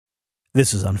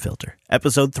This is Unfilter,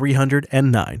 episode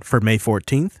 309 for May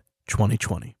 14th,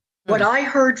 2020. What I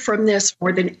heard from this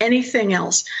more than anything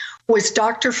else was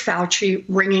Dr. Fauci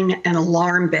ringing an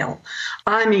alarm bell.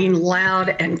 I mean,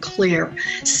 loud and clear,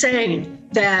 saying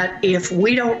that if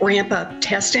we don't ramp up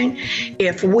testing,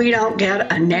 if we don't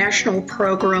get a national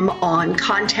program on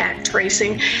contact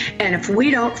tracing, and if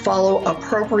we don't follow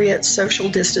appropriate social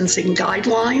distancing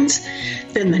guidelines,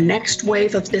 then the next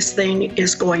wave of this thing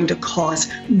is going to cause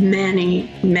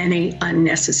many, many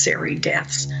unnecessary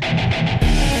deaths.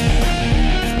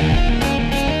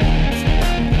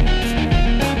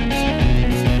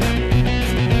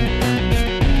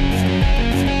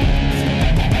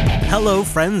 Hello,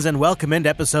 friends, and welcome into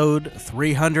episode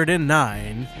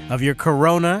 309 of your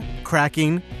Corona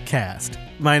Cracking Cast.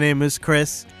 My name is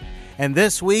Chris, and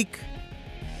this week,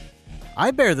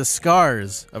 I bear the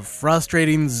scars of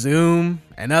frustrating Zoom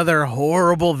and other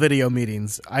horrible video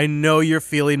meetings. I know you're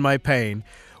feeling my pain.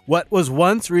 What was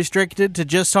once restricted to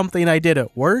just something I did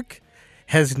at work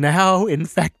has now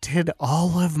infected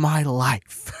all of my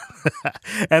life.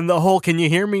 And the whole "can you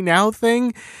hear me now"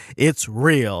 thing, it's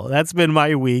real. That's been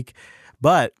my week.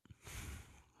 But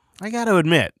I got to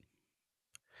admit,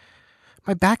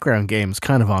 my background game's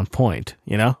kind of on point,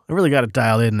 you know? I really got to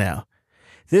dial in now.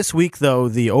 This week, though,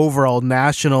 the overall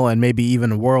national and maybe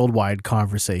even worldwide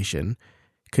conversation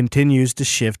continues to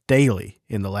shift daily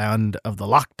in the land of the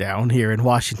lockdown here in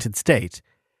Washington State.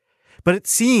 But it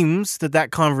seems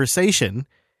that conversation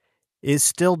is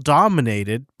still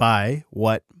dominated by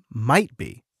what might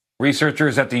be.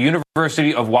 Researchers at the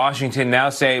University of Washington now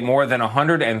say more than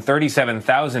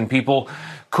 137,000 people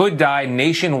could die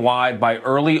nationwide by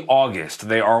early August.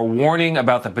 They are warning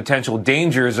about the potential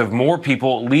dangers of more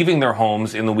people leaving their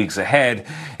homes in the weeks ahead,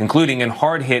 including in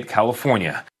hard-hit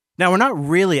California. Now, we're not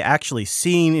really actually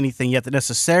seeing anything yet that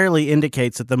necessarily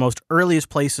indicates that the most earliest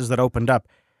places that opened up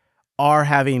are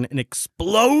having an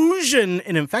explosion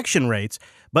in infection rates,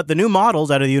 but the new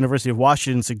models out of the University of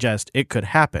Washington suggest it could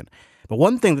happen. But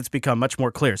one thing that's become much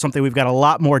more clear, something we've got a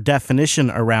lot more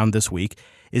definition around this week,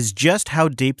 is just how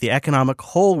deep the economic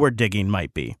hole we're digging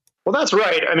might be. Well, that's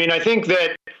right. I mean, I think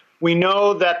that we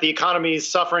know that the economy is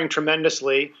suffering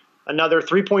tremendously. Another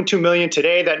 3.2 million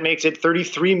today. That makes it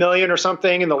 33 million or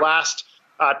something in the last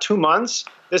 2 months.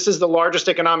 This is the largest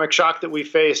economic shock that we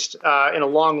faced in a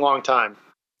long, long time.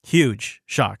 Huge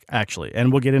shock, actually.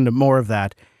 And we'll get into more of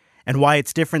that and why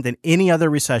it's different than any other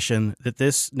recession that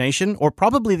this nation, or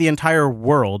probably the entire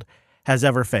world, has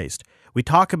ever faced. We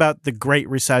talk about the Great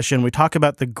Recession. We talk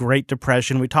about the Great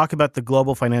Depression. We talk about the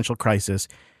global financial crisis.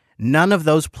 None of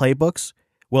those playbooks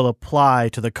will apply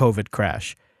to the COVID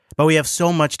crash. But we have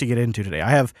so much to get into today.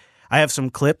 I have some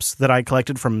clips that I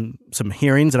collected from some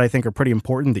hearings that I think are pretty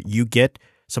important that you get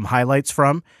some highlights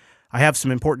from. I have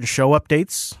some important show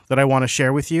updates that I want to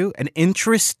share with you, an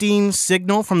interesting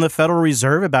signal from the Federal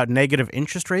Reserve about negative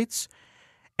interest rates,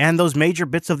 and those major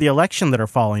bits of the election that are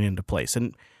falling into place.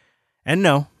 And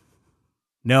no,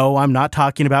 I'm not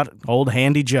talking about old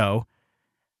Handy Joe.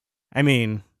 I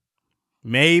mean,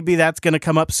 maybe that's going to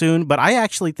come up soon, but I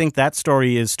actually think that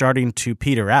story is starting to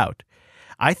peter out.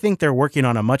 I think they're working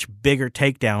on a much bigger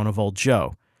takedown of old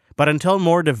Joe. But until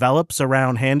more develops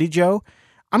around Handy Joe,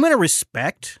 I'm going to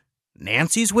respect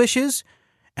Nancy's wishes,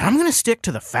 and I'm going to stick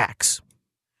to the facts.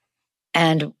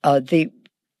 And the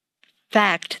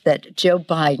fact that Joe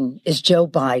Biden is Joe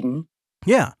Biden.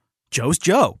 Yeah, Joe's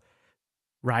Joe.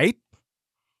 Right?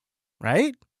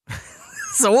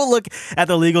 So we'll look at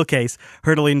the legal case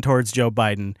hurtling towards Joe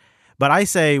Biden. But I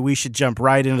say we should jump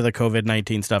right into the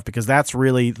COVID-19 stuff because that's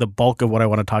really the bulk of what I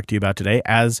want to talk to you about today,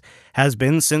 as has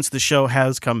been since the show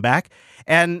has come back.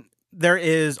 And there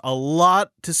is a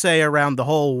lot to say around the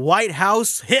whole White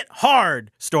House hit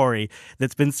hard story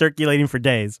that's been circulating for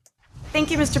days. Thank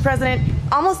you, Mr. President.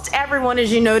 Almost everyone,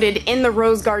 as you noted, in the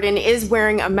Rose Garden is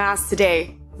wearing a mask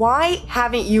today. Why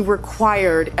haven't you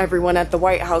required everyone at the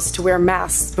White House to wear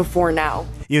masks before now?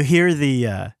 You hear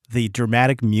the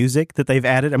dramatic music that they've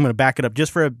added? I'm going to back it up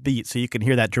just for a beat so you can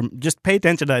hear that. Just pay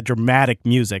attention to that dramatic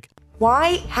music.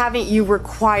 Why haven't you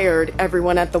required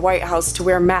everyone at the White House to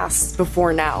wear masks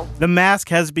before now? The mask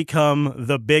has become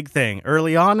the big thing.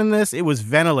 Early on in this, it was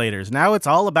ventilators. Now it's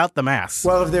all about the masks.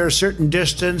 Well, if they're a certain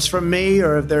distance from me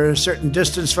or if they're a certain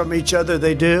distance from each other,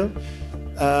 they do.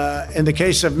 In the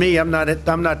case of me, I'm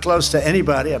not close to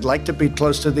anybody. I'd like to be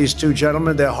close to these two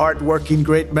gentlemen. They're hardworking,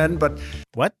 great men, but...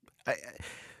 What?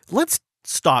 Let's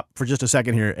stop for just a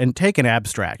second here and take an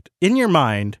abstract. In your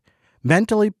mind,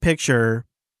 mentally picture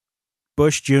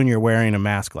Bush Jr. wearing a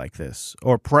mask like this,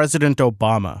 or President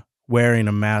Obama wearing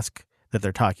a mask that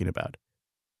they're talking about.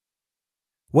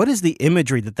 What is the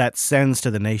imagery that sends to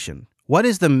the nation? What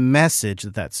is the message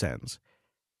that sends?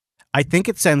 I think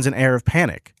it sends an air of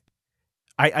panic.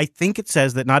 I think it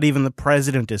says that not even the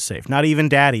president is safe. Not even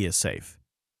daddy is safe.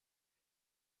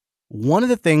 One of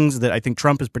the things that I think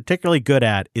Trump is particularly good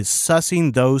at is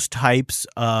sussing those types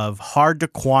of hard to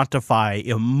quantify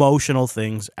emotional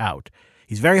things out.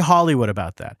 He's very Hollywood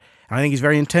about that. And I think he's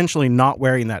very intentionally not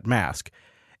wearing that mask.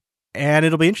 And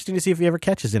it'll be interesting to see if he ever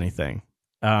catches anything.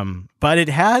 But it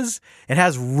has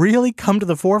really come to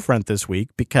the forefront this week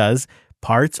because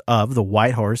parts of the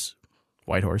White Horse,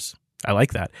 I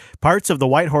like that. Parts of the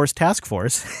White Horse Task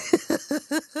Force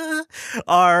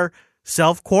are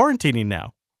self-quarantining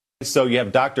now. So you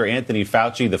have Dr. Anthony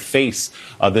Fauci, the face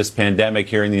of this pandemic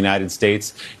here in the United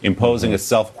States, imposing a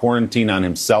self-quarantine on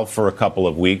himself for a couple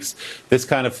of weeks. This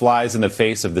kind of flies in the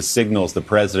face of the signals the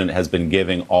president has been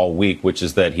giving all week, which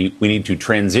is that we need to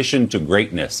transition to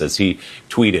greatness, as he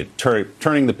tweeted,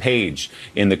 turning the page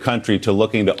in the country to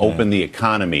looking to open the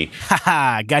economy. Ha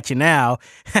ha, got you now.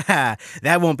 Ha ha,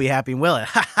 that won't be happening, will it?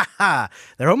 Ha ha ha.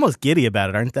 They're almost giddy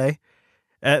about it, aren't they?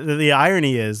 The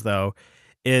irony is, though,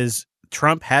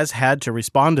 Trump has had to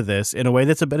respond to this in a way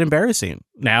that's a bit embarrassing.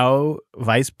 Now,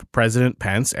 Vice President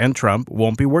Pence and Trump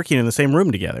won't be working in the same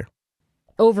room together.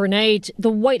 Overnight, the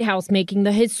White House making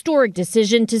the historic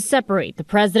decision to separate the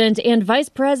president and vice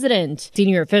president.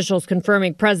 Senior officials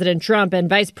confirming President Trump and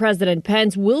Vice President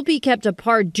Pence will be kept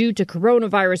apart due to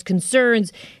coronavirus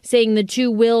concerns, saying the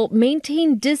two will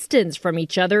maintain distance from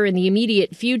each other in the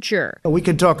immediate future. We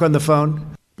can talk on the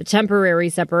phone. The temporary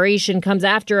separation comes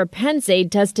after a Pence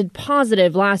aide tested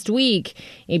positive last week.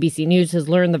 ABC News has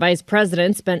learned the vice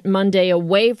president spent Monday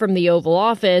away from the Oval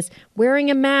Office wearing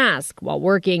a mask while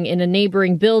working in a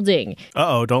neighboring building.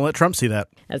 Uh-oh, don't let Trump see that.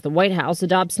 As the White House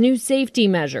adopts new safety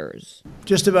measures.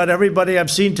 Just about everybody I've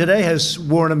seen today has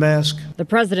worn a mask. The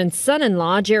president's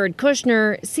son-in-law, Jared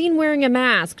Kushner, seen wearing a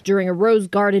mask during a Rose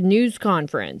Garden news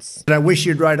conference. And I wish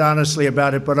you'd write honestly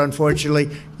about it, but unfortunately,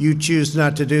 you choose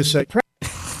not to do so.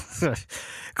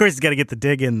 Of course, he's got to get the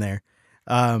dig in there.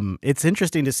 It's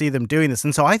interesting to see them doing this.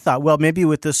 And so I thought, well, maybe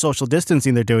with this social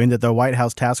distancing they're doing, that the White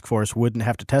House task force wouldn't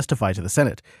have to testify to the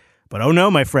Senate. But oh no,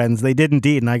 my friends, they did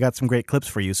indeed. And I got some great clips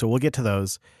for you. So we'll get to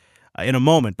those in a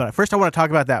moment. But first, I want to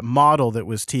talk about that model that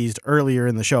was teased earlier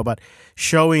in the show about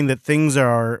showing that things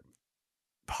are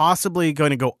possibly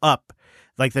going to go up.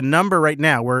 Like the number right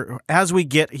now, as we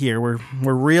get here, we're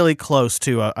really close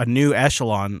to a new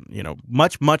echelon,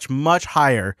 much, much, much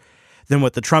higher than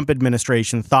what the Trump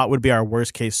administration thought would be our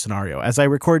worst case scenario. As I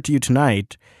record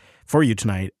for you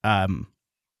tonight,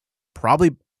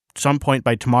 probably some point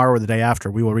by tomorrow or the day after,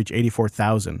 we will reach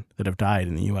 84,000 that have died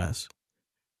in the U.S.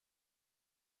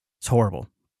 It's horrible.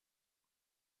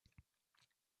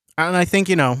 And I think,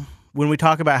 when we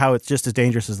talk about how it's just as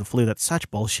dangerous as the flu, that's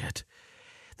such bullshit.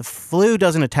 The flu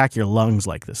doesn't attack your lungs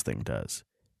like this thing does.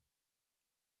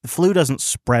 The flu doesn't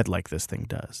spread like this thing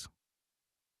does.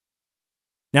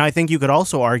 Now, I think you could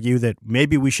also argue that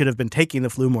maybe we should have been taking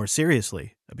the flu more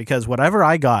seriously, because whatever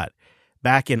I got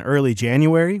back in early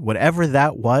January, whatever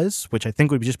that was, which I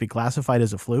think would just be classified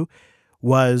as a flu,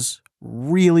 was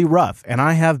really rough. And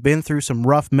I have been through some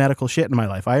rough medical shit in my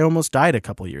life. I almost died a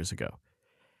couple years ago.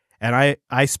 And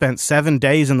I spent 7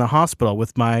 days in the hospital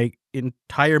with my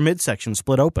entire midsection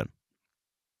split open.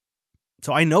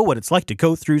 So I know what it's like to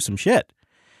go through some shit.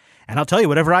 And I'll tell you,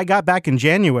 whatever I got back in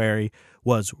January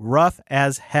was rough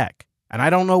as heck. And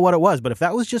I don't know what it was, but if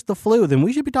that was just the flu, then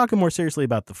we should be talking more seriously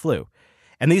about the flu.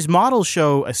 And these models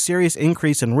show a serious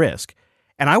increase in risk.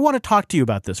 And I want to talk to you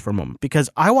about this for a moment, because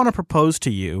I want to propose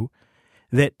to you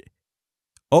that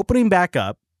opening back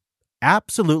up,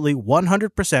 absolutely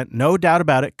 100%, no doubt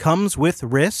about it, comes with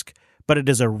risk, but it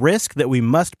is a risk that we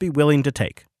must be willing to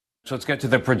take. So let's get to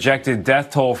the projected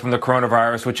death toll from the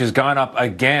coronavirus, which has gone up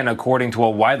again, according to a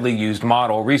widely used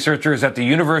model. Researchers at the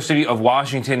University of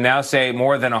Washington now say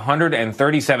more than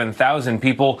 137,000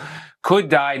 people could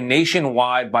die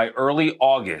nationwide by early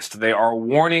August. They are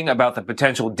warning about the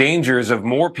potential dangers of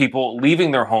more people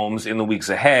leaving their homes in the weeks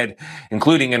ahead,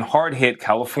 including in hard-hit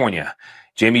California.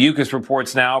 Jamie Yuccas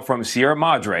reports now from Sierra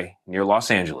Madre near Los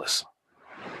Angeles.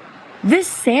 This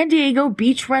San Diego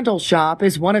beach rental shop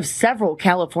is one of several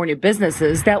California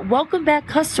businesses that welcome back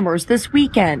customers this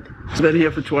weekend. I've been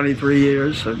here for 23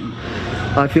 years and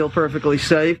I feel perfectly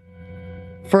safe.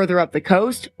 Further up the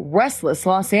coast, restless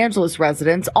Los Angeles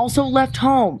residents also left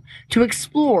home to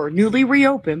explore newly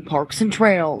reopened parks and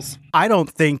trails. I don't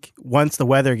think once the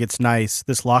weather gets nice,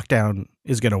 this lockdown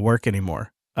is going to work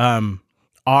anymore.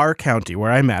 Our county,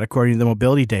 where I'm at, according to the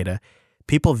mobility data,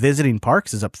 people visiting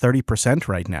parks is up 30%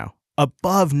 right now.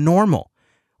 Above normal,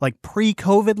 like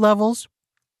pre-COVID levels,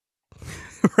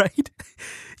 right?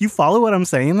 You follow what I'm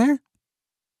saying there?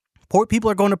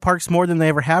 People are going to parks more than they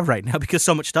ever have right now because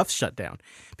so much stuff's shut down.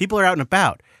 People are out and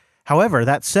about. However,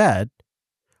 that said,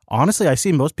 honestly, I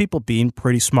see most people being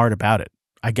pretty smart about it.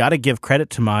 I got to give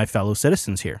credit to my fellow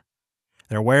citizens here.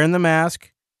 They're wearing the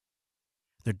mask.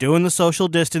 They're doing the social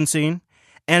distancing,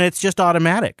 and it's just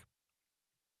automatic.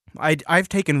 I've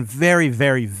taken very,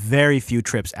 very, very few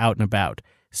trips out and about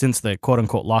since the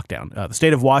quote-unquote lockdown. The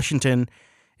state of Washington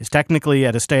is technically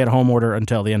at a stay-at-home order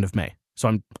until the end of May.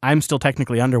 So I'm still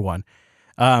technically under one.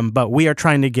 But we are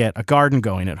trying to get a garden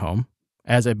going at home,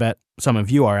 as I bet some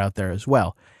of you are out there as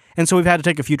well. And so we've had to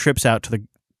take a few trips out to the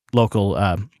local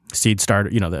seed starter,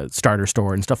 the starter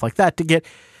store and stuff like that to get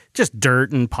just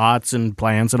dirt and pots and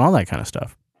plants and all that kind of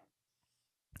stuff.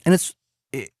 And it's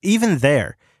even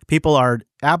there, people are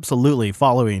absolutely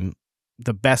following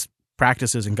the best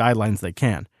practices and guidelines they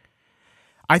can.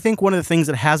 I think one of the things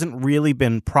that hasn't really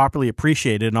been properly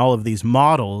appreciated in all of these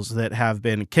models that have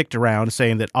been kicked around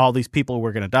saying that all these people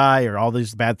were going to die or all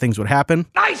these bad things would happen.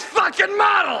 Nice fucking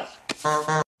model!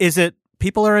 Is that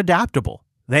people are adaptable.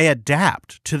 They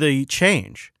adapt to the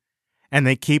change and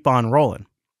they keep on rolling.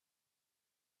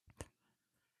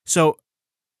 So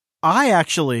I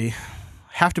actually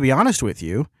have to be honest with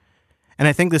you, and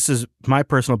I think this is my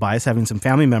personal bias, having some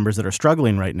family members that are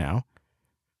struggling right now.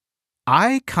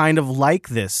 I kind of like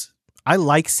this. I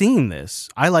like seeing this.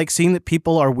 I like seeing that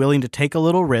people are willing to take a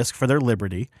little risk for their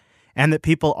liberty and that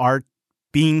people are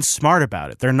being smart about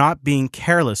it. They're not being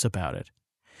careless about it.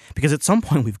 Because at some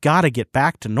point, we've got to get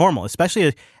back to normal,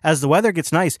 especially as the weather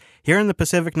gets nice. Here in the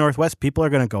Pacific Northwest, people are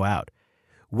going to go out.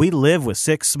 We live with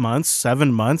 6 months,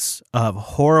 7 months of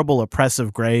horrible,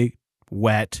 oppressive, gray,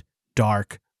 wet,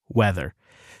 dark weather.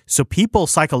 So people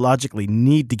psychologically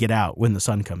need to get out when the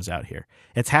sun comes out here.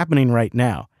 It's happening right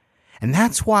now. And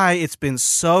that's why it's been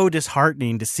so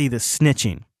disheartening to see this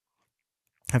snitching.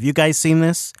 Have you guys seen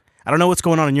this? I don't know what's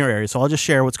going on in your area, so I'll just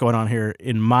share what's going on here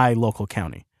in my local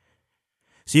county.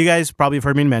 So you guys probably have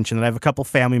heard me mention that I have a couple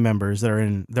family members that are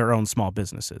in their own small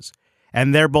businesses.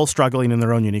 And they're both struggling in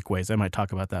their own unique ways. I might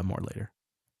talk about that more later.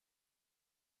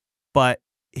 But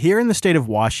here in the state of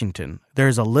Washington,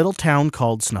 there's a little town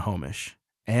called Snohomish.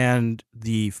 And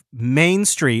the main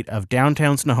street of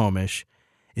downtown Snohomish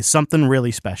is something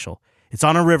really special. It's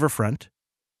on a riverfront.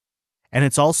 And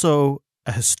it's also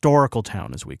a historical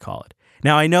town, as we call it.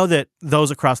 Now, I know that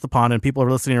those across the pond and people who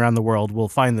are listening around the world will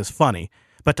find this funny.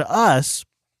 But to us,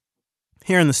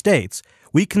 here in the States,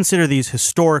 we consider these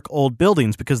historic old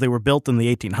buildings because they were built in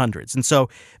the 1800s. And so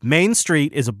Main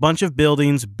Street is a bunch of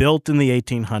buildings built in the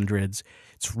 1800s.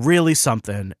 It's really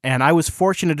something. And I was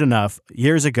fortunate enough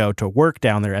years ago to work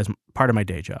down there as part of my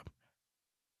day job.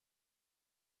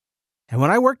 And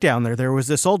when I worked down there, there was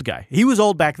this old guy. He was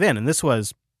old back then, and this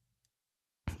was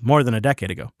more than a decade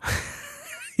ago.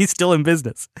 He's still in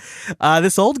business.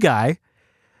 This old guy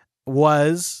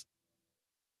was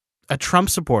a Trump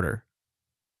supporter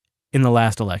in the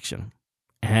last election.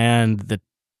 And the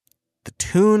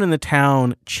tune in the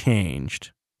town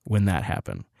changed when that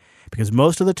happened. Because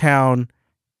most of the town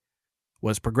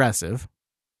was progressive,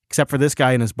 except for this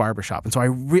guy in his barbershop. And so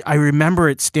I remember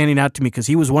it standing out to me because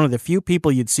he was one of the few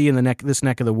people you'd see in this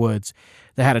neck of the woods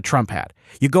that had a Trump hat.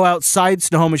 You go outside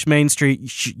Snohomish Main Street,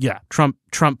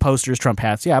 Trump posters, Trump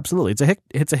hats. Yeah, absolutely.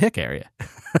 It's a hick area.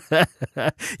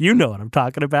 You know what I'm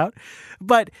talking about.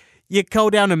 But you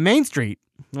go down to Main Street,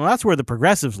 well, that's where the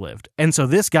progressives lived. And so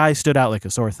this guy stood out like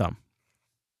a sore thumb.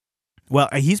 Well,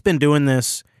 he's been doing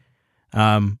this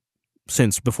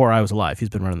since before I was alive. He's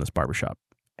been running this barbershop.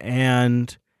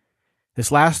 And this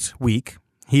last week,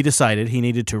 he decided he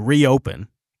needed to reopen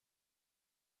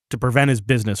to prevent his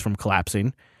business from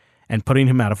collapsing and putting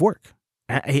him out of work.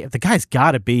 The guy's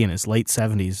got to be in his late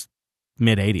 70s,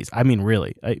 mid 80s. I mean,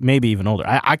 really, maybe even older.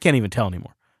 I can't even tell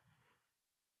anymore.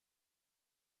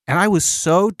 And I was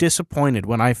so disappointed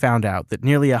when I found out that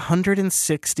nearly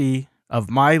 160 of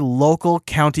my local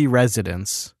county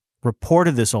residents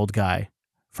reported this old guy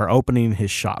for opening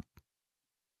his shop,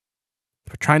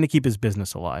 for trying to keep his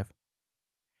business alive.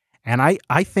 And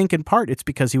I think in part it's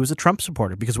because he was a Trump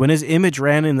supporter, because when his image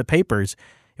ran in the papers,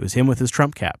 it was him with his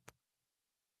Trump cap.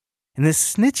 And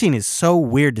this snitching is so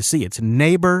weird to see. It's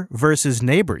neighbor versus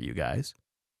neighbor, you guys.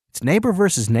 It's neighbor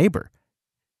versus neighbor.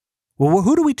 Well,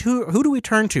 who do we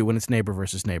turn to when it's neighbor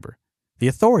versus neighbor? The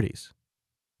authorities.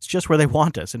 It's just where they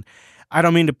want us. And I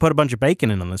don't mean to put a bunch of bacon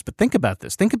in on this, but think about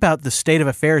this. Think about the state of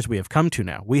affairs we have come to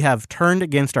now. We have turned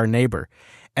against our neighbor.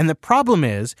 And the problem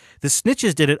is the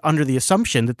snitches did it under the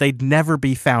assumption that they'd never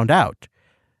be found out.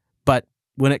 But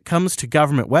when it comes to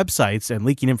government websites and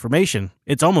leaking information,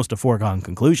 it's almost a foregone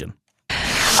conclusion.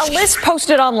 A list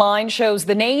posted online shows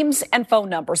the names and phone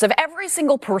numbers of every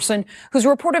single person who's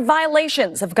reported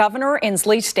violations of Governor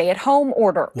Inslee's stay-at-home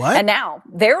order. What? And now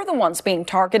they're the ones being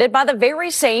targeted by the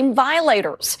very same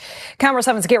violators. Camera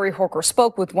 7's Gary Horker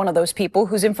spoke with one of those people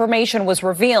whose information was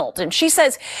revealed, and she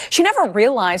says she never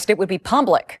realized it would be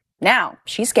public. Now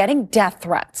she's getting death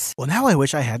threats. Well, now I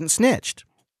wish I hadn't snitched.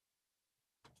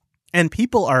 And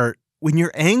people are, when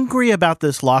you're angry about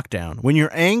this lockdown, when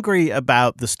you're angry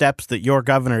about the steps that your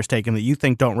governor has taken that you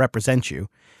think don't represent you,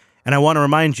 and I want to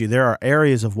remind you, there are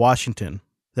areas of Washington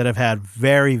that have had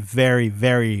very, very,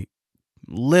 very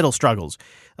little struggles.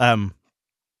 Western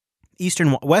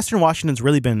Washington's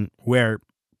really been where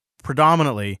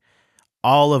predominantly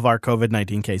all of our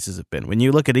COVID-19 cases have been. When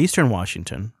you look at Eastern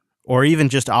Washington, or even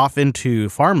just off into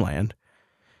farmland,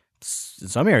 in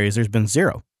some areas there's been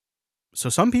zero. So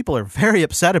some people are very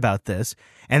upset about this,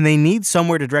 and they need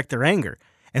somewhere to direct their anger.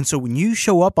 And so when you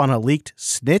show up on a leaked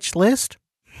snitch list,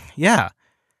 yeah,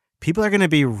 people are going to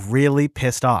be really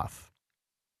pissed off.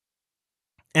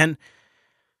 And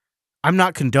I'm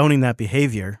not condoning that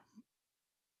behavior,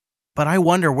 but I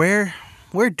wonder where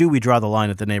do we draw the line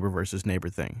at the neighbor versus neighbor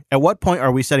thing? At what point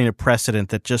are we setting a precedent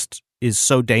that just is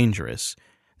so dangerous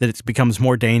that it becomes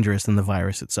more dangerous than the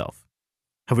virus itself?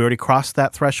 Have we already crossed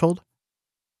that threshold?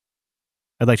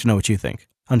 I'd like to know what you think.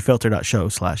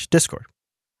 Unfiltered.show/Discord.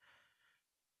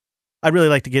 I'd really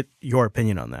like to get your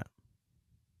opinion on that.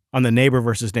 On the neighbor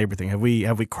versus neighbor thing. Have we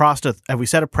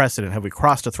set a precedent? Have we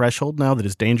crossed a threshold now that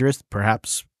is dangerous,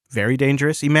 perhaps very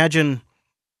dangerous? Imagine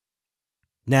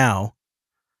now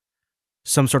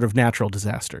some sort of natural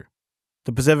disaster.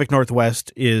 The Pacific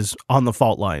Northwest is on the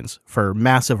fault lines for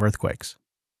massive earthquakes.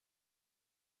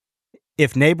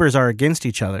 If neighbors are against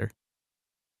each other,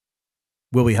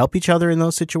 will we help each other in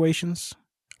those situations?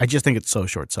 I just think it's so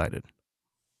short-sighted.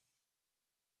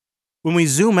 When we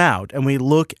zoom out and we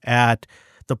look at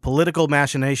the political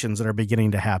machinations that are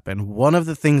beginning to happen, one of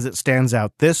the things that stands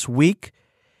out this week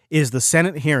is the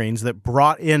Senate hearings that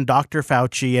brought in Dr.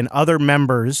 Fauci and other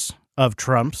members of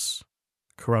Trump's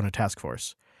Corona Task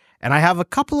Force. And I have a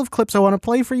couple of clips I want to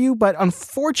play for you, but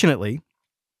unfortunately,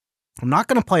 I'm not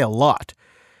going to play a lot,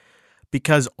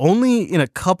 because only in a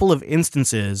couple of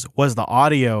instances was the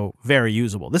audio very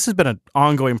usable. This has been an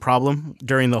ongoing problem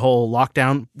during the whole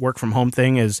lockdown work from home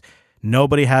thing, is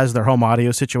nobody has their home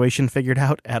audio situation figured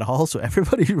out at all. So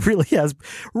everybody really has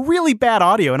really bad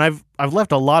audio. And I've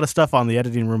left a lot of stuff on the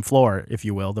editing room floor, if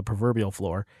you will, the proverbial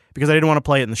floor, because I didn't want to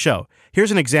play it in the show.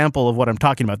 Here's an example of what I'm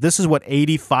talking about. This is what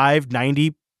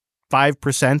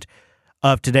 95%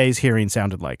 of today's hearing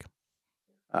sounded like.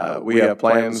 We have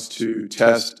plans to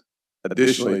test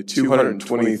additionally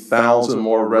 220,000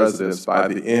 more residents by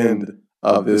the end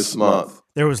of this month.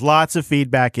 There was lots of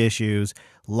feedback issues,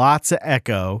 lots of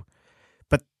echo,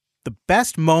 but the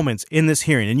best moments in this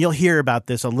hearing, and you'll hear about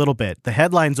this a little bit, the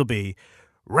headlines will be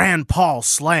Rand Paul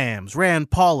slams,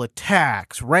 Rand Paul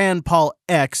attacks, Rand Paul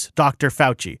X Dr.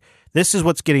 Fauci. This is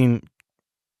what's getting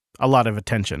a lot of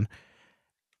attention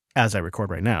as I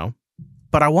record right now,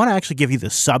 but I want to actually give you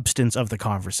the substance of the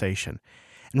conversation.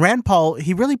 And Rand Paul,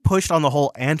 he really pushed on the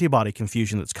whole antibody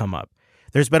confusion that's come up.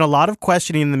 There's been a lot of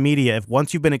questioning in the media if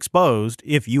once you've been exposed,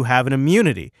 if you have an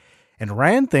immunity. And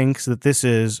Rand thinks that this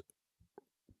is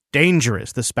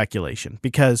dangerous, this speculation,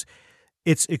 because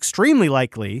it's extremely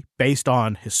likely, based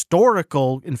on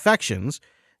historical infections,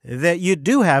 that you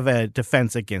do have a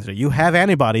defense against it. You have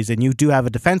antibodies and you do have a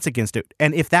defense against it.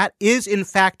 And if that is in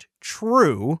fact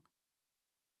true,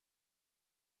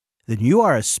 then you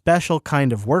are a special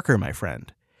kind of worker, my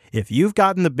friend. If you've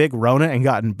gotten the big Rona and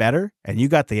gotten better and you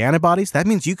got the antibodies, that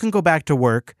means you can go back to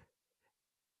work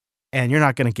and you're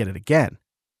not going to get it again.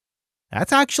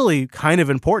 That's actually kind of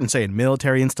important, say, in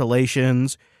military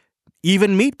installations,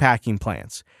 even meatpacking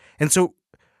plants. And so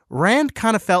Rand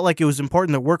kind of felt like it was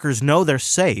important that workers know they're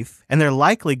safe and they're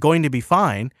likely going to be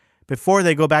fine before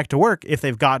they go back to work if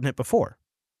they've gotten it before.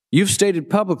 You've stated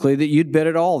publicly that you'd bet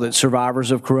it all that survivors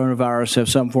of coronavirus have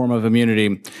some form of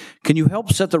immunity. Can you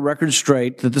help set the record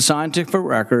straight that the scientific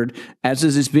record, as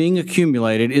it is being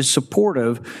accumulated, is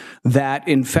supportive that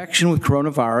infection with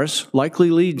coronavirus likely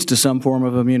leads to some form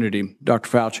of immunity? Dr.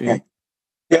 Fauci. Okay.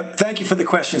 Yep. Thank you for the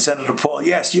question, Senator Paul.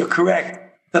 Yes, you're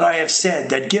correct that I have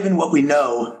said that given what we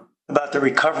know about the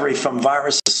recovery from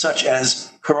viruses such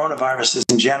as coronaviruses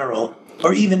in general,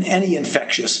 or even any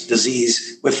infectious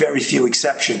disease with very few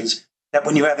exceptions, that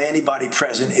when you have antibody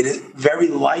present, it very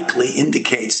likely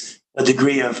indicates a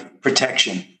degree of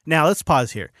protection. Now, let's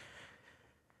pause here.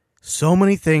 So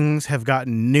many things have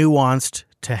gotten nuanced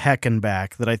to heck and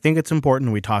back that I think it's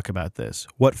important we talk about this.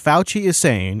 What Fauci is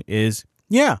saying is,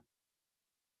 yeah,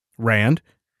 Rand,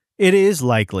 it is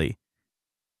likely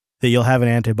that you'll have an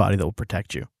antibody that will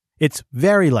protect you. It's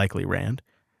very likely, Rand,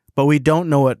 but we don't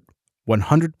know it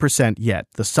 100% yet.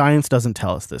 The science doesn't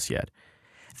tell us this yet.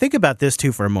 Think about this,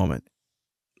 too, for a moment.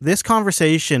 This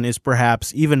conversation is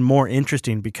perhaps even more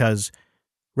interesting because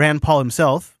Rand Paul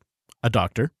himself, a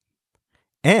doctor,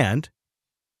 and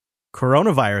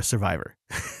coronavirus survivor.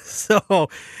 So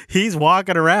he's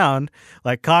walking around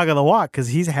like cog of the walk because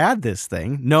he's had this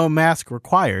thing, no mask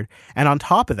required. And on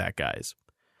top of that, guys,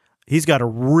 he's got a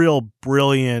real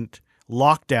brilliant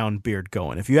lockdown beard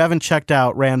going. If you haven't checked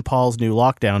out Rand Paul's new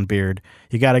lockdown beard,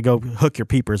 you got to go hook your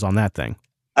peepers on that thing.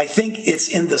 I think it's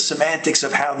in the semantics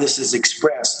of how this is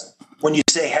expressed. When you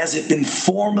say, has it been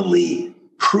formally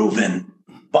proven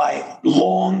by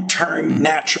long-term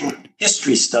natural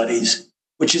history studies,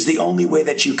 which is the only way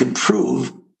that you can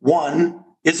prove, one,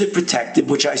 is it protective,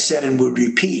 which I said and would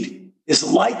repeat, is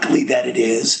likely that it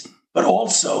is, but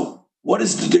also what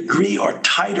is the degree or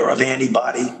titer of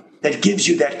antibody that gives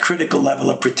you that critical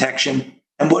level of protection,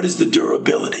 and what is the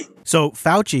durability? So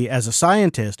Fauci, as a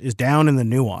scientist, is down in the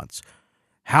nuance.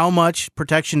 How much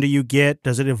protection do you get?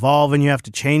 Does it evolve and you have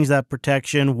to change that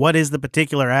protection? What is the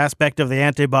particular aspect of the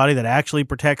antibody that actually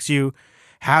protects you?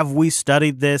 Have we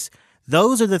studied this?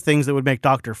 Those are the things that would make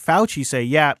Dr. Fauci say,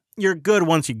 yeah, you're good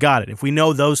once you got it, if we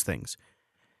know those things.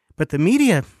 But the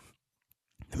media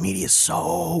is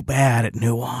so bad at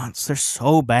nuance. They're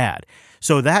so bad.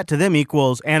 So that to them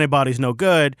equals antibodies no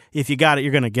good. If you got it,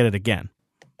 you're going to get it again.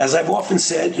 As I've often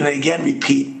said, and I again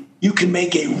repeat, you can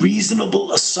make a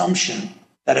reasonable assumption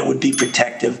that it would be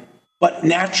protective, but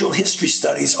natural history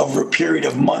studies over a period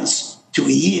of months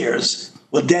to years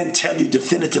will then tell you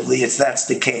definitively if that's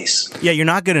the case. Yeah, you're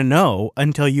not going to know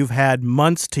until you've had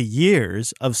months to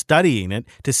years of studying it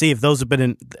to see if those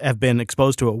have been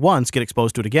exposed to it once, get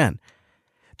exposed to it again.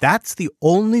 That's the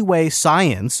only way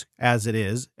science, as it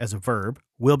is, as a verb,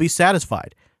 will be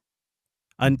satisfied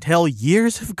until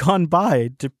years have gone by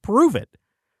to prove it.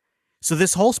 So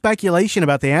this whole speculation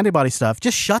about the antibody stuff,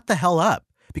 just shut the hell up,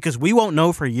 because we won't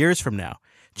know for years from now.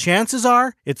 Chances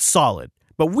are it's solid,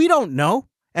 but we don't know,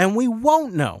 and we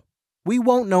won't know. We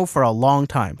won't know for a long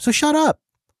time. So shut up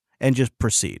and just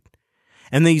proceed.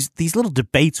 And these little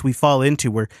debates we fall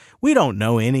into where we don't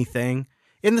know anything,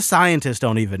 and the scientists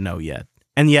don't even know yet.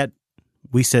 And yet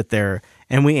we sit there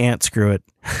and we ant screw it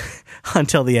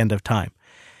until the end of time.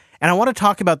 And I want to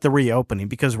talk about the reopening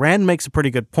because Rand makes a pretty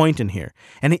good point in here.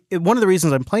 And one of the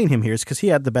reasons I'm playing him here is because he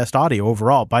had the best audio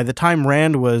overall. By the time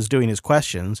Rand was doing his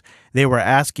questions, they were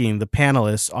asking the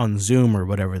panelists on Zoom or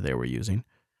whatever they were using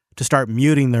to start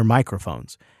muting their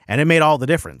microphones. And it made all the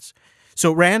difference.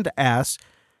 So Rand asks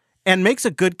and makes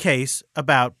a good case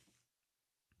about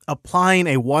applying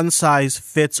a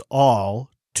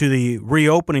one-size-fits-all to the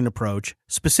reopening approach,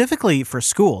 specifically for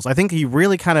schools. I think he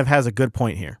really kind of has a good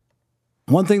point here.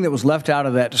 One thing that was left out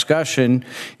of that discussion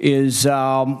is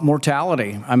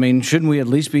mortality. I mean, shouldn't we at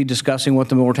least be discussing what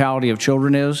the mortality of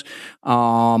children is?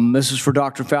 This is for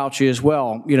Dr. Fauci as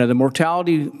well. You know, the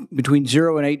mortality between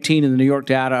 0 and 18 in the New York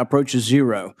data approaches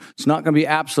 0. It's not going to be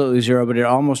absolutely 0, but it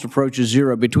almost approaches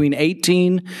 0. Between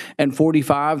 18 and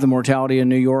 45, the mortality in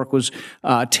New York was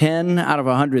 10 out of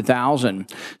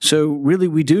 100,000. So really,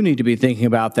 we do need to be thinking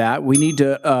about that. We need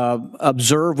to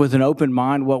observe with an open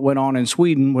mind what went on in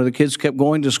Sweden, where the kids kept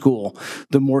going to school.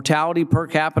 The mortality per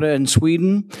capita in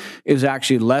Sweden is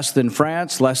actually less than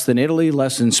France, less than Italy,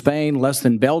 less than Spain, less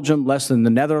than Belgium, less than the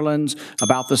Netherlands,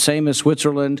 about the same as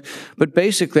Switzerland. But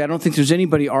basically, I don't think there's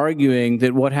anybody arguing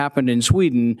that what happened in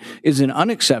Sweden is an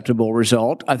unacceptable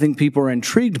result. I think people are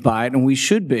intrigued by it, and we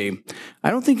should be.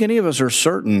 I don't think any of us are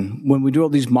certain when we do all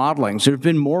these modelings. There have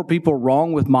been more people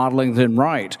wrong with modeling than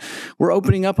right. We're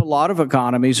opening up a lot of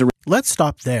economies. Let's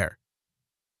stop there.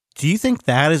 Do you think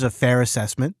that is a fair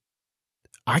assessment?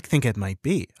 I think it might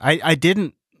be. I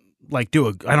didn't I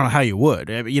don't know how you would.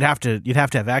 You'd have to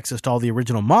have access to all the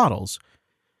original models.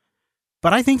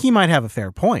 But I think he might have a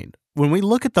fair point. When we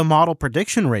look at the model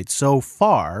prediction rates so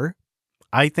far,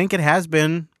 I think it has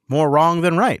been more wrong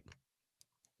than right.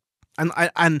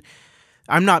 And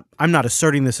I'm not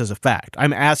asserting this as a fact.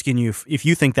 I'm asking you if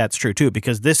you think that's true too,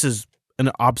 because this is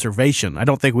an observation. I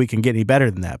don't think we can get any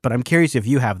better than that, but I'm curious if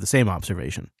you have the same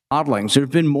observation. Modelings. There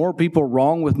have been more people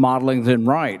wrong with modeling than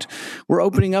right. We're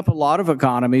opening up a lot of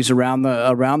economies around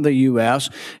the U.S.,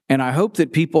 and I hope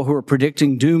that people who are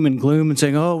predicting doom and gloom and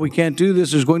saying, oh, we can't do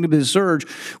this, there's going to be a surge,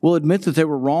 will admit that they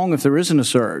were wrong if there isn't a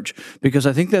surge, because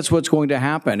I think that's what's going to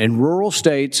happen. In rural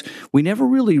states, we never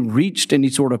really reached any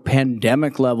sort of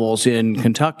pandemic levels in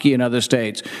Kentucky and other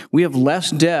states. We have less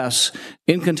deaths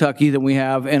in Kentucky than we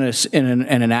have in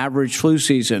an average flu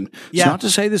season. Yeah. It's not to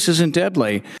say this isn't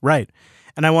deadly. Right.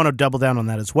 And I want to double down on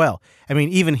that as well. I mean,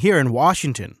 even here in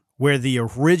Washington, where the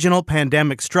original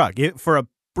pandemic struck, it, for a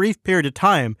brief period of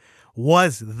time,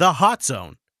 was the hot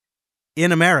zone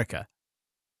in America.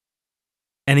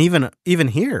 And even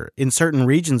here in certain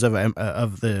regions of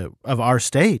our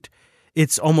state,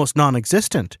 it's almost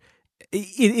non-existent.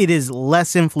 It is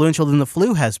less influential than the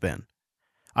flu has been.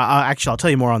 Actually, I'll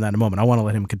tell you more on that in a moment. I want to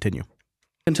let him continue.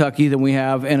 Kentucky than we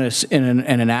have in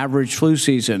an average flu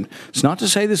season. It's not to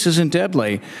say this isn't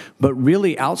deadly, but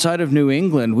really outside of New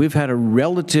England, we've had a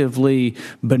relatively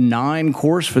benign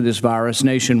course for this virus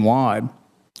nationwide.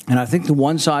 And I think the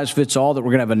one-size-fits-all that we're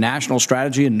going to have a national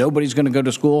strategy and nobody's going to go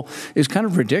to school is kind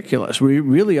of ridiculous. We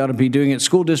really ought to be doing it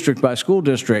school district by school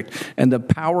district, and the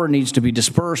power needs to be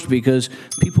dispersed because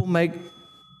people make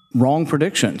wrong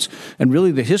predictions. And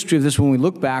really the history of this, when we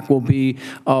look back, will be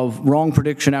of wrong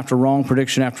prediction after wrong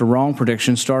prediction after wrong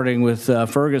prediction, starting with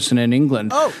Ferguson in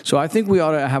England. So I think we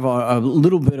ought to have a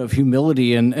little bit of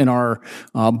humility in our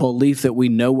belief that we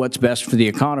know what's best for the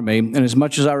economy. And as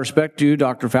much as I respect you,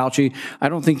 Dr. Fauci, I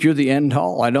don't think you're the end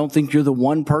all. I don't think you're the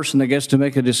one person that gets to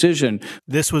make a decision.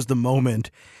 This was the moment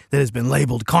that has been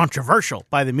labeled controversial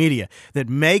by the media that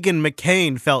Meghan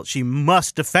McCain felt she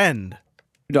must defend.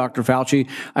 Dr. Fauci,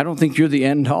 I don't think you're the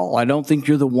end all. I don't think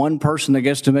you're the one person that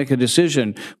gets to make a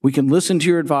decision. We can listen to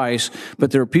your advice,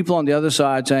 but there are people on the other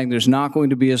side saying there's not going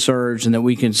to be a surge and that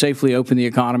we can safely open the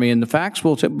economy, and the facts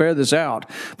will bear this out.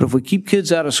 But if we keep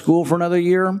kids out of school for another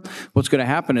year, what's going to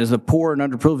happen is the poor and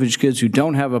underprivileged kids who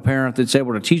don't have a parent that's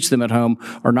able to teach them at home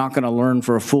are not going to learn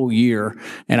for a full year.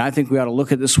 And I think we ought to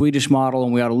look at the Swedish model,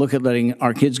 and we ought to look at letting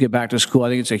our kids get back to school. I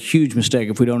think it's a huge mistake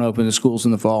if we don't open the schools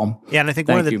in the fall. Yeah, and I think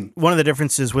one of the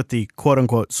differences with the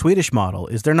quote-unquote Swedish model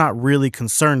is they're not really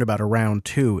concerned about a round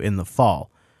 2 in the fall.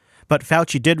 But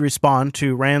Fauci did respond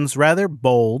to Rand's rather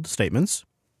bold statements.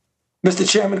 Mr.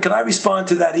 Chairman, can I respond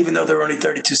to that even though there are only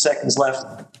 32 seconds left?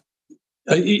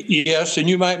 Yes, and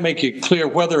you might make it clear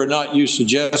whether or not you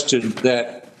suggested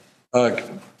that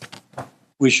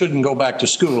we shouldn't go back to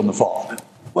school in the fall.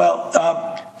 Well,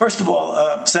 first of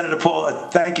all, Senator Paul,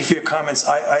 thank you for your comments.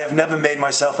 I have never made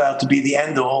myself out to be the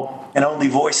end-all and only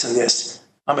voice in this.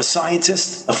 I'm a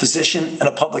scientist, a physician, and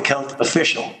a public health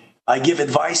official. I give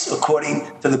advice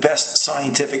according to the best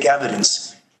scientific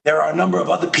evidence. There are a number of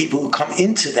other people who come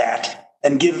into that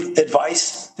and give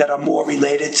advice that are more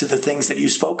related to the things that you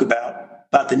spoke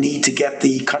about the need to get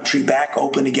the country back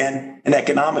open again and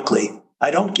economically.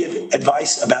 I don't give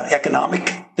advice about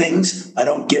economic things. I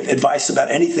don't give advice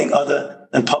about anything other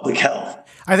than public health.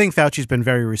 I think Fauci's been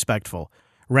very respectful.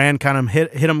 Rand kind of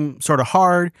hit him sort of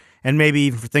hard, and maybe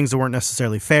even for things that weren't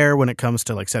necessarily fair when it comes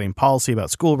to like setting policy about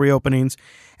school reopenings.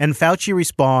 And Fauci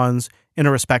responds in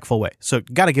a respectful way. So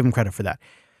got to give him credit for that.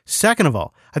 Second of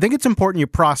all, I think it's important you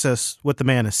process what the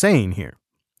man is saying here.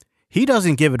 He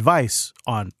doesn't give advice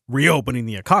on reopening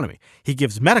the economy. He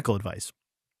gives medical advice.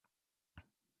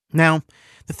 Now,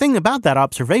 the thing about that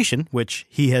observation, which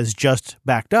he has just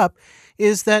backed up,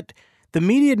 is that the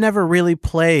media never really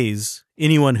plays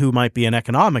anyone who might be an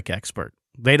economic expert.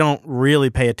 They don't really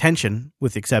pay attention,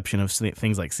 with the exception of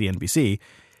things like CNBC,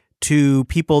 to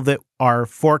people that are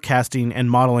forecasting and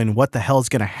modeling what the hell is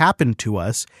going to happen to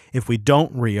us if we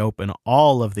don't reopen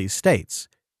all of these states.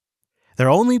 They're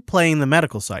only playing the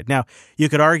medical side. Now, you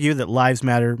could argue that lives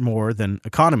matter more than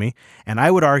economy, and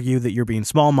I would argue that you're being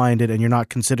small-minded and you're not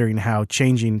considering how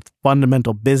changing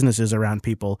fundamental businesses around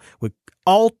people would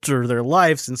alter their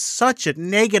lives in such a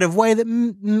negative way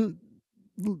that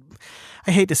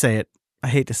I hate to say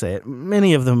it.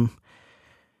 Many of them,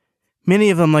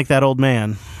 like that old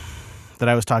man that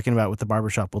I was talking about with the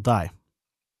barbershop, will die.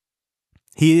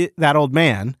 That old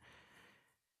man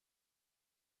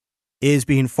is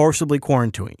being forcibly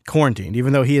quarantined,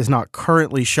 even though he is not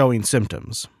currently showing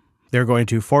symptoms. They're going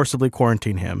to forcibly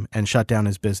quarantine him and shut down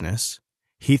his business.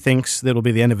 He thinks that it'll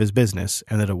be the end of his business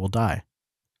and that it will die.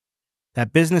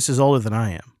 That business is older than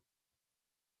I am.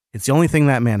 It's the only thing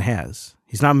that man has.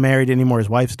 He's not married anymore. His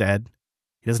wife's dead.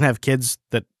 He doesn't have kids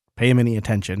that pay him any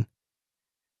attention.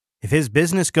 If his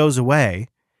business goes away,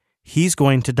 he's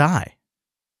going to die.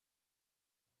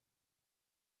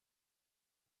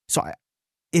 So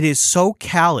it is so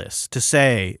callous to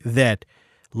say that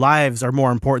lives are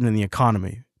more important than the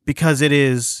economy because it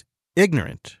is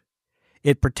ignorant.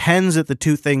 It pretends that the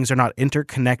two things are not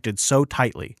interconnected so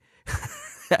tightly.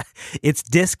 It's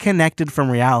disconnected from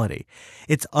reality.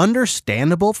 It's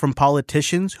understandable from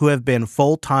politicians who have been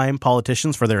full-time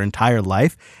politicians for their entire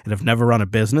life and have never run a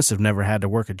business, have never had to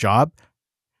work a job.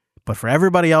 But for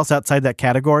everybody else outside that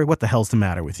category, what the hell's the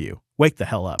matter with you? Wake the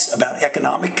hell up. About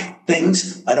economic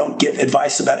things, I don't give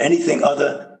advice about anything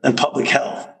other than public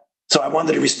health. So I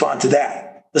wanted to respond to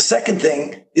that. The second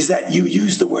thing is that you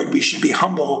use the word we should be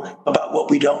humble about what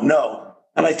we don't know.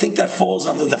 And I think that falls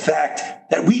under the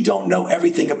fact that we don't know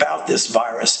everything about this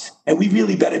virus. And we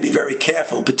really better be very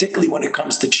careful, particularly when it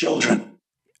comes to children.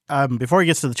 Before he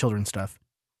gets to the children stuff,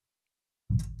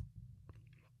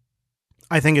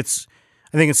 I think it's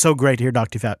so great to hear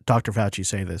Dr. Fauci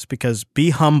say this, because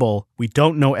be humble, we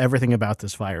don't know everything about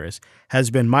this virus,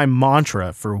 has been my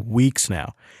mantra for weeks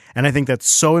now. And I think that's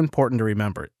so important to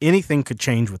remember. Anything could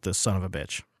change with this son of a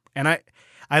bitch. And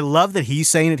I love that he's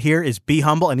saying it here is be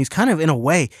humble. And he's kind of, in a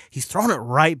way, he's throwing it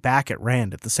right back at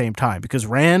Rand at the same time, because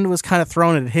Rand was kind of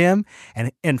throwing it at him.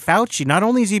 And Fauci, not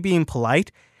only is he being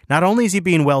polite, not only is he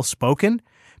being well-spoken,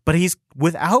 but he's,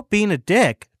 without being a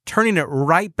dick, turning it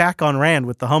right back on Rand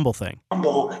with the humble thing.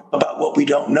 Humble about what we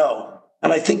don't know.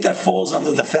 And I think that falls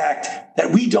under the fact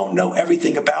that we don't know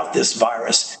everything about this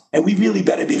virus. And we really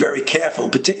better be very careful,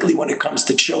 particularly when it comes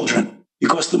to children,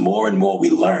 because the more and more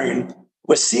we learn,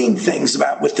 we're seeing things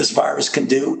about what this virus can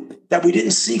do that we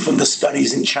didn't see from the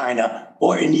studies in China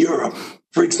or in Europe.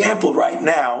 For example, right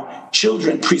now,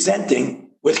 children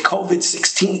presenting with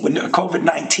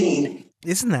COVID-19.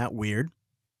 Isn't that weird?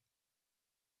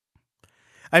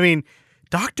 I mean,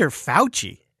 Dr.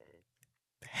 Fauci,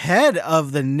 head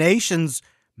of the nation's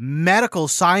medical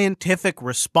scientific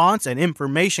response and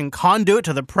information conduit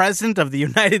to the President of the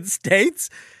United States,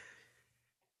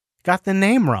 got the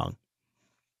name wrong.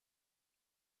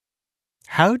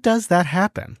 How does that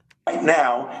happen? Right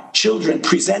now, children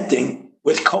presenting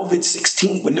with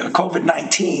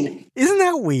COVID-19. Isn't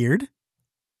that weird?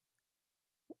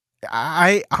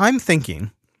 I'm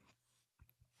thinking,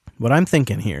 what I'm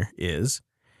thinking here is,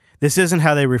 this isn't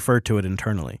how they refer to it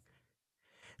internally.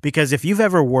 Because if you've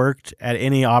ever worked at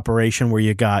any operation where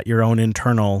you got your own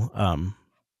internal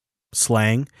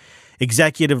slang,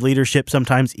 executive leadership,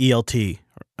 sometimes ELT,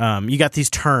 you got these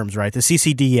terms, right? The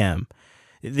CCDM,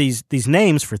 these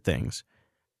names for things.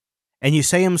 And you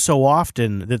say them so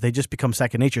often that they just become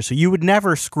second nature. So you would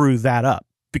never screw that up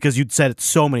because you'd said it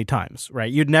so many times,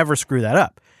 right? You'd never screw that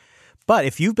up. But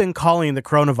if you've been calling the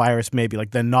coronavirus maybe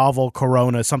like the novel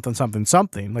corona something, something,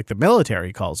 something, like the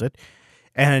military calls it,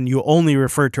 and you only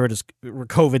refer to it as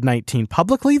COVID-19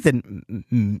 publicly, then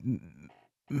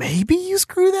maybe you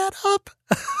screw that up.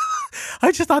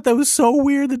 I just thought that was so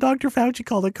weird that Dr. Fauci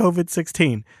called it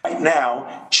COVID-16. Right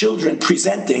now, children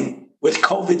presenting with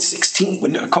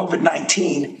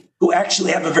COVID-19 who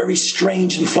actually have a very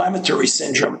strange inflammatory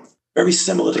syndrome, very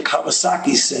similar to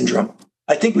Kawasaki's syndrome.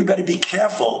 I think we better be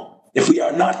careful if we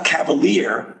are not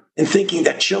cavalier in thinking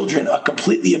that children are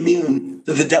completely immune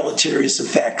to the deleterious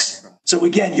effects. So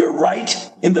again, you're right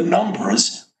in the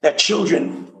numbers that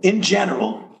children in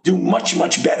general do much,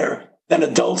 much better than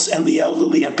adults and the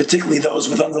elderly, and particularly those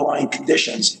with underlying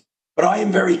conditions. But I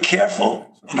am very careful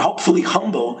and hopefully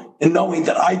humble in knowing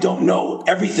that I don't know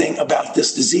everything about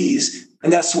this disease.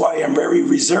 And that's why I'm very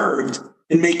reserved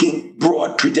in making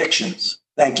broad predictions.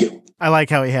 Thank you. I like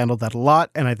how he handled that a lot,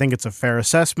 and I think it's a fair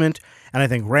assessment. And I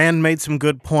think Rand made some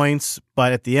good points,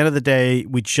 but at the end of the day,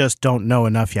 we just don't know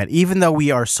enough yet. Even though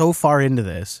we are so far into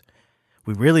this,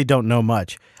 we really don't know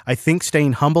much. I think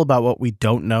staying humble about what we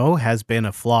don't know has been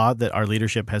a flaw that our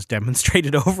leadership has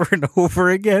demonstrated over and over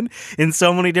again in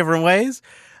so many different ways.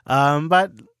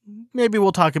 But maybe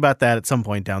we'll talk about that at some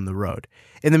point down the road.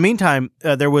 In the meantime,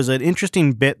 there was an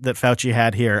interesting bit that Fauci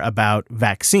had here about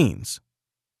vaccines.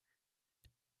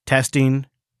 Testing,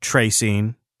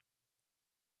 tracing.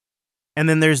 And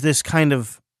then there's this kind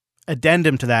of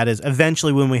addendum to that is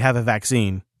eventually when we have a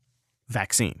vaccine.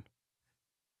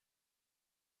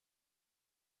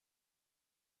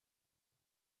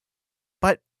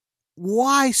 But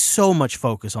why so much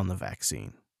focus on the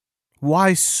vaccine?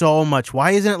 Why so much? Why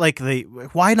isn't it like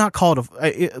why not call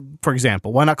it, for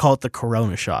example, why not call it the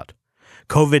corona shot,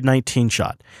 COVID-19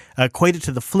 shot, equated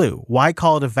to the flu? Why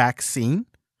call it a vaccine?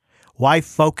 Why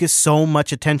focus so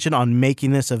much attention on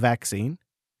making this a vaccine?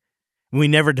 We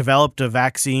never developed a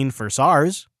vaccine for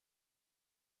SARS.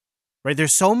 Right?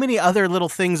 There's so many other little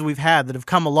things we've had that have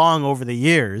come along over the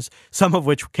years, some of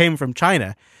which came from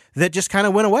China, that just kind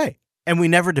of went away. And we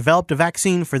never developed a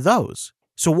vaccine for those.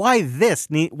 So why this?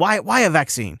 Why a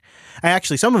vaccine?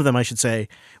 Some of them, I should say,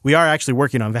 we are actually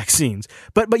working on vaccines.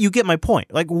 But you get my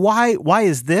point. Like, why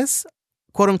is this,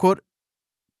 quote unquote,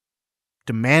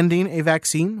 demanding a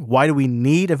vaccine? Why do we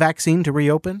need a vaccine to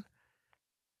reopen?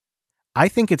 I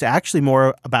think it's actually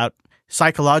more about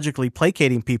psychologically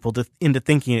placating people into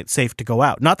thinking it's safe to go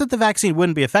out. Not that the vaccine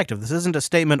wouldn't be effective. This isn't a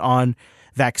statement on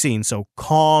vaccines, so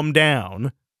calm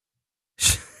down.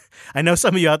 I know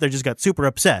some of you out there just got super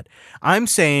upset. I'm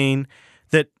saying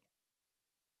that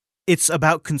it's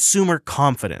about consumer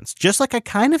confidence. Just like I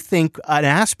kind of think an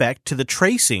aspect to the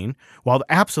tracing, while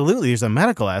absolutely there's a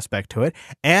medical aspect to it,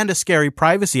 and a scary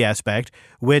privacy aspect,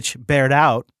 which bared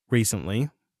out recently.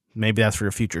 Maybe that's for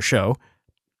a future show.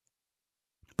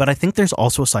 But I think there's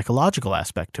also a psychological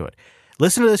aspect to it.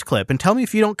 Listen to this clip and tell me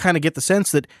if you don't kind of get the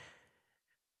sense that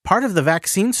part of the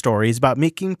vaccine story is about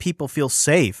making people feel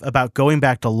safe about going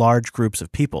back to large groups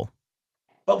of people.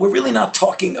 But we're really not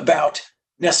talking about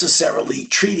necessarily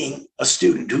treating a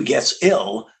student who gets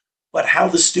ill, but how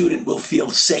the student will feel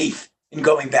safe in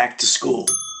going back to school.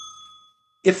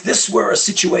 If this were a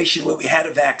situation where we had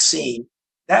a vaccine,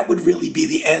 that would really be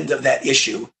the end of that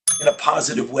issue in a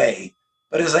positive way.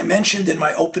 But as I mentioned in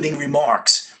my opening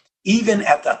remarks, even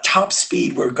at the top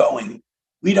speed we're going,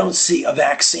 we don't see a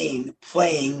vaccine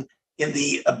playing in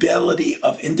the ability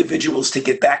of individuals to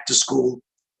get back to school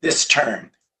this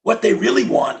term. What they really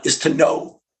want is to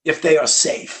know if they are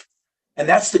safe. And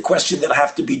that's the question that'll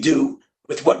have to be due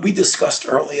with what we discussed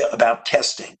earlier about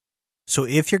testing. So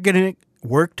if you're getting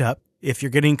worked up, if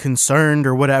you're getting concerned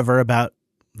or whatever about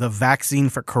the vaccine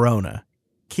for corona,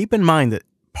 keep in mind that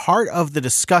part of the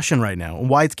discussion right now and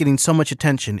why it's getting so much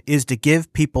attention is to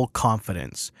give people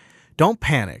confidence. Don't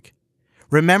panic.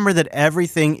 Remember that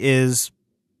everything is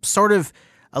sort of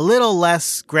a little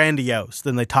less grandiose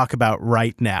than they talk about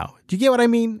right now. Do you get what I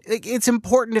mean? It's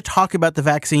important to talk about the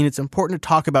vaccine. It's important to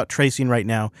talk about tracing right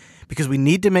now because we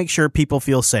need to make sure people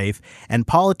feel safe and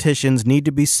politicians need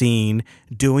to be seen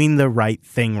doing the right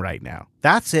thing right now.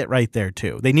 That's it right there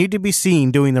too. They need to be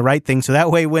seen doing the right thing so that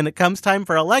way when it comes time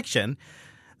for election,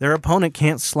 their opponent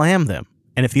can't slam them.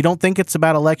 And if you don't think it's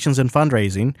about elections and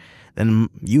fundraising, then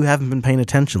you haven't been paying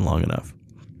attention long enough.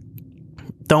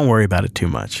 Don't worry about it too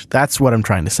much. That's what I'm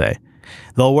trying to say.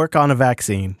 They'll work on a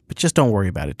vaccine, but just don't worry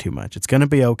about it too much. It's going to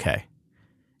be okay.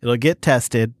 It'll get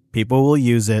tested. People will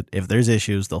use it. If there's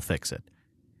issues, they'll fix it.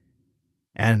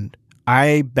 And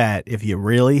I bet if you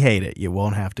really hate it, you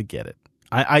won't have to get it.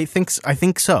 I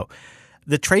think so.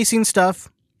 The tracing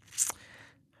stuff,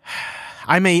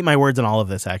 I may eat my words on all of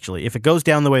this, actually. If it goes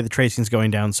down the way the tracing's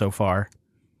going down so far,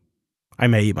 I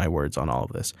may eat my words on all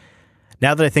of this.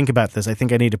 Now that I think about this, I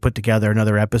think I need to put together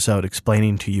another episode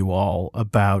explaining to you all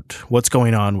about what's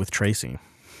going on with tracing.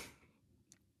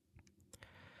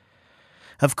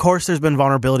 Of course, there's been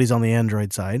vulnerabilities on the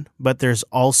Android side, but there's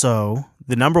also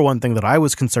the number one thing that I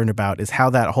was concerned about is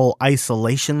how that whole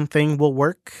isolation thing will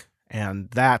work. And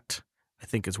that, I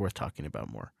think, is worth talking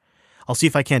about more. I'll see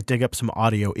if I can't dig up some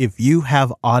audio. If you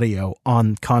have audio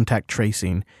on contact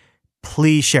tracing,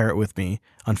 please share it with me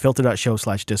on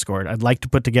filter.show/Discord. I'd like to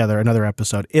put together another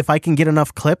episode. If I can get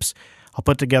enough clips, I'll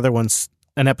put together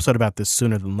an episode about this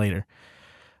sooner than later.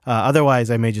 Otherwise,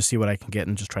 I may just see what I can get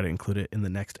and just try to include it in the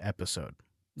next episode.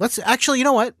 Let's actually, you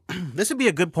know what? This would be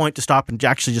a good point to stop and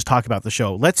actually just talk about the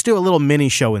show. Let's do a little mini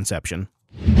show inception.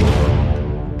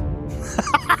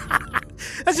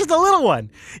 That's just a little one.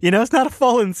 It's not a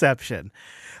full inception.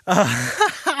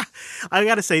 I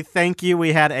got to say thank you.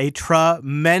 We had a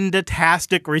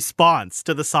tremendatastic response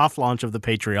to the soft launch of the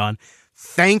Patreon.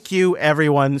 Thank you,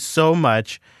 everyone, so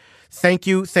much. Thank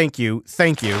you, thank you,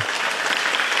 thank you.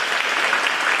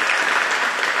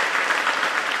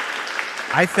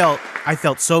 I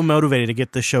felt so motivated to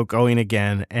get the show going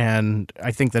again, and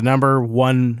I think the number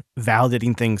one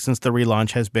validating thing since the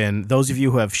relaunch has been those of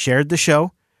you who have shared the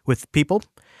show with people,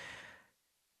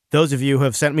 those of you who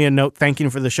have sent me a note thanking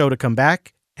for the show to come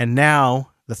back, and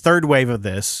now the third wave of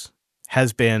this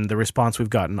has been the response we've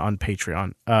gotten on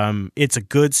Patreon. It's a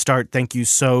good start. Thank you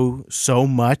so, so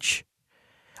much.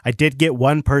 I did get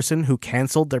one person who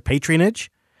canceled their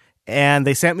patronage, and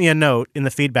they sent me a note in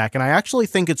the feedback, and I actually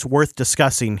think it's worth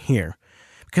discussing here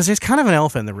because there's kind of an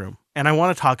elephant in the room, and I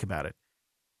want to talk about it.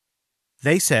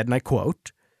 They said, and I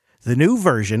quote, "The new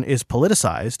version is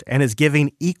politicized and is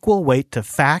giving equal weight to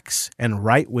facts and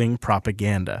right-wing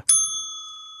propaganda."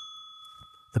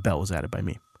 The bell was added by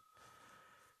me.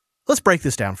 Let's break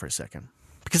this down for a second,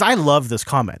 because I love this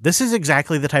comment. This is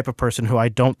exactly the type of person who I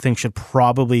don't think should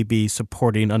probably be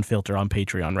supporting Unfiltered on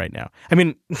Patreon right now. I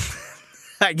mean,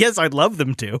 I guess I'd love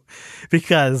them to,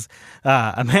 because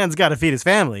a man's got to feed his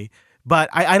family, but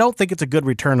I don't think it's a good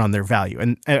return on their value.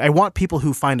 And I want people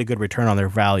who find a good return on their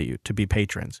value to be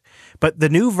patrons. But the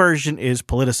new version is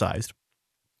politicized.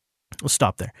 We'll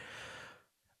stop there.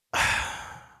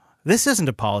 This isn't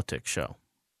a politics show.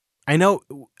 I know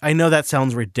that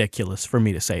sounds ridiculous for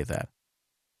me to say that.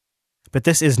 But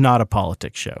this is not a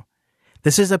politics show.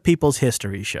 This is a people's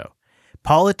history show.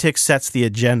 Politics sets the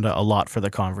agenda a lot for the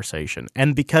conversation.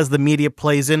 And because the media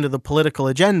plays into the political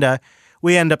agenda,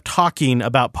 we end up talking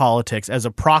about politics as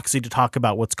a proxy to talk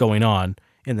about what's going on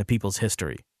in the people's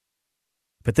history.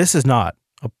 But this is not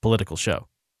a political show.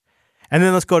 And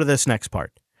then let's go to this next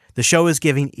part. The show is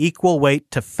giving equal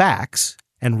weight to facts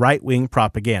and right-wing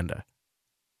propaganda.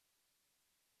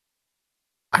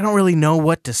 I don't really know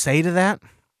what to say to that.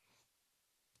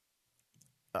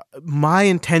 My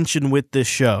intention with this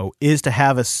show is to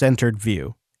have a centered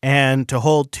view and to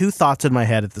hold two thoughts in my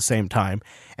head at the same time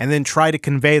and then try to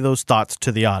convey those thoughts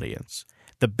to the audience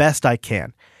the best I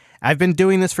can. I've been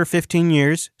doing this for 15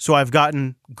 years, so I've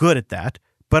gotten good at that,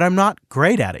 but I'm not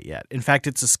great at it yet. In fact,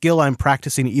 it's a skill I'm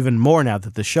practicing even more now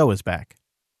that the show is back.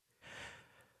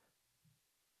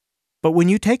 But when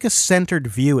you take a centered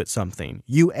view at something,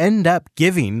 you end up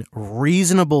giving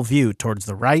reasonable view towards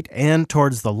the right and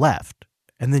towards the left.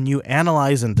 And then you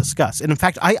analyze and discuss. And in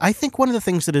fact, I think one of the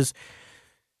things that is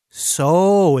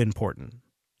so important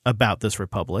about this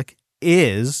republic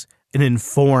is an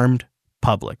informed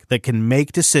public that can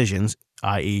make decisions,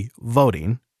 i.e.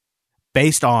 voting,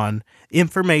 based on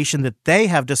information that they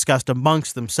have discussed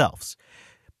amongst themselves.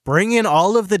 Bring in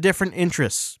all of the different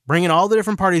interests, bring in all the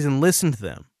different parties and listen to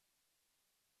them.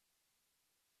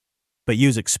 But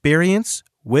use experience,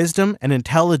 wisdom, and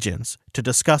intelligence to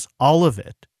discuss all of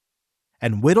it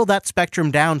and whittle that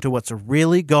spectrum down to what's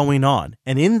really going on.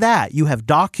 And in that, you have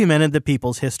documented the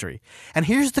people's history. And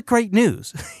here's the great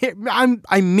news.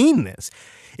 I mean this.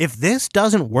 If this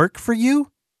doesn't work for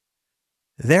you,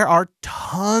 there are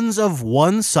tons of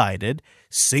one-sided,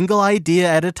 single idea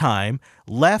at a time,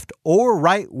 left or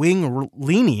right-wing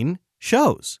leaning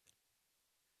shows.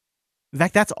 In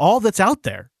fact, that's all that's out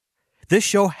there. This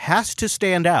show has to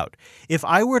stand out. If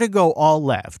I were to go all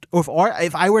left, or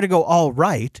if I were to go all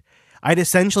right, I'd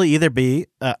essentially either be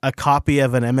a copy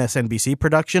of an MSNBC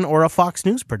production or a Fox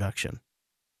News production.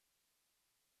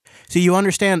 So you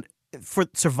understand, for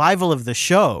survival of the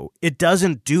show, it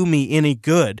doesn't do me any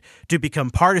good to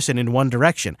become partisan in one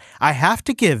direction. I have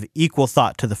to give equal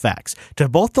thought to the facts, to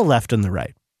both the left and the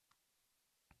right.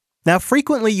 Now,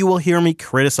 frequently you will hear me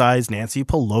criticize Nancy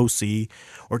Pelosi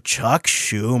or Chuck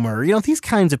Schumer, these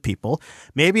kinds of people,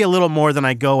 maybe a little more than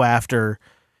I go after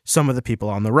some of the people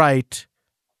on the right.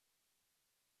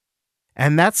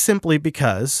 And that's simply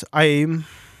because I'm,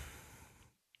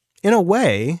 in a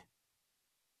way,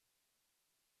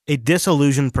 a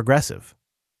disillusioned progressive.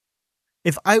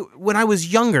 When I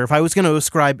was younger, if I was going to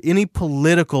ascribe any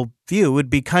political view, it would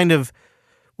be kind of,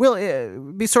 it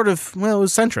would be sort of, it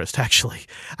was centrist, actually.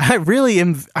 I am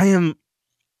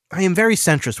very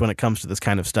centrist when it comes to this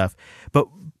kind of stuff.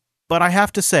 But I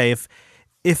have to say,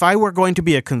 if I were going to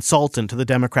be a consultant to the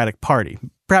Democratic Party,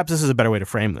 perhaps this is a better way to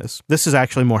frame this. This is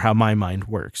actually more how my mind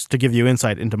works, to give you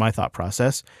insight into my thought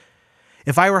process.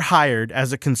 If I were hired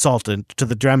as a consultant to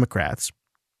the Democrats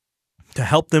to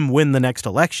help them win the next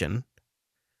election,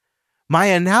 my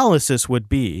analysis would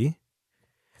be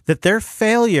that their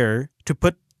failure to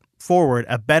put forward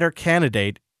a better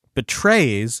candidate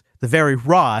betrays the very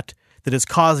rot that is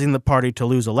causing the party to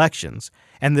lose elections.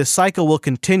 And this cycle will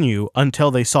continue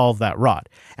until they solve that rot.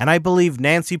 And I believe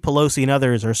Nancy Pelosi and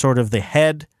others are sort of the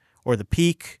head or the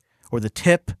peak or the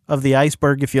tip of the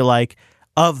iceberg, if you like,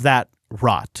 of that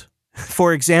rot.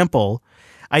 For example,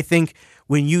 I think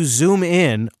when you zoom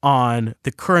in on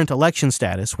the current election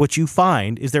status, what you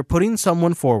find is they're putting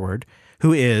someone forward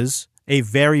who is a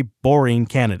very boring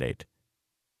candidate.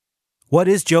 What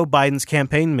is Joe Biden's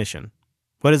campaign mission?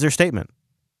 What is their statement?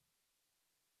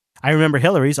 I remember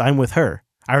Hillary's, I'm with her.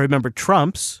 I remember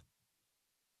Trump's,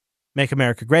 Make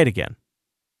America Great Again.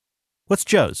 What's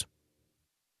Joe's?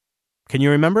 Can you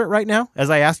remember it right now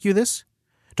as I ask you this?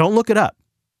 Don't look it up.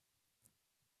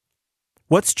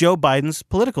 What's Joe Biden's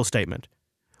political statement?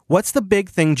 What's the big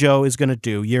thing Joe is going to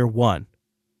do year one?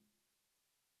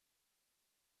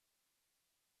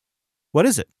 What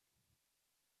is it?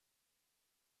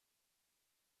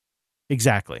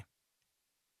 Exactly.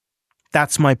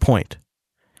 That's my point.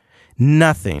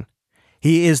 Nothing.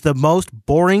 He is the most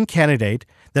boring candidate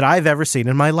that I've ever seen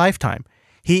in my lifetime.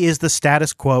 He is the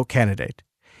status quo candidate.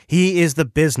 He is the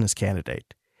business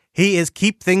candidate. He is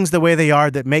keep things the way they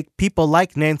are that make people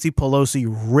like Nancy Pelosi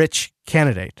rich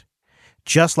candidate,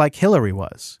 just like Hillary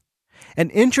was.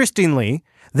 And interestingly,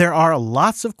 there are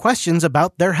lots of questions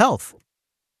about their health.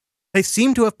 They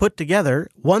seem to have put together,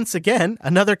 once again,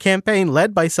 another campaign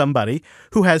led by somebody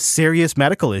who has serious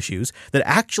medical issues that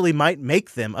actually might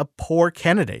make them a poor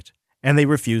candidate, and they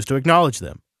refuse to acknowledge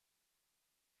them.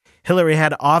 Hillary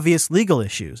had obvious legal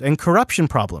issues and corruption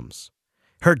problems.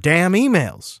 Her damn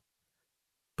emails.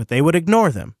 But they would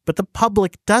ignore them. But the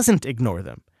public doesn't ignore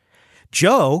them.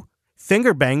 Joe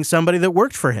finger-banged somebody that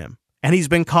worked for him, and he's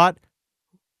been caught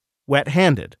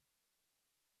wet-handed.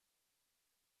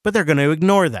 But they're going to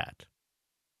ignore that.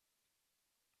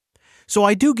 So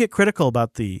I do get critical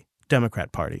about the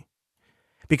Democrat Party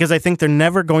because I think they're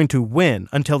never going to win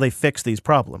until they fix these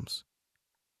problems.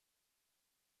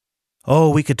 Oh,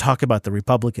 we could talk about the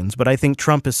Republicans, but I think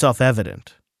Trump is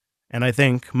self-evident. And I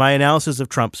think my analysis of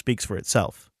Trump speaks for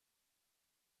itself.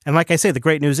 And like I say, the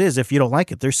great news is, if you don't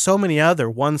like it, there's so many other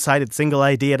one-sided, single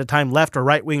idea at a time, left or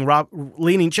right-wing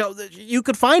leaning shows that you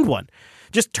could find one.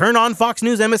 Just turn on Fox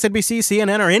News, MSNBC,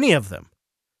 CNN, or any of them.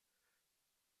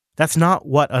 That's not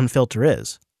what Unfilter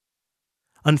is.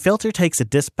 Unfilter takes a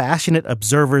dispassionate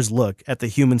observer's look at the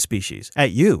human species,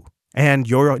 at you and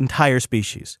your entire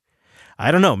species.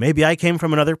 I don't know, maybe I came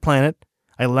from another planet,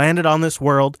 I landed on this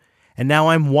world, and now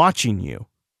I'm watching you.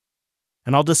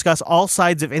 And I'll discuss all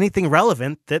sides of anything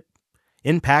relevant that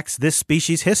impacts this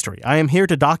species' history. I am here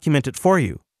to document it for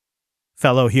you,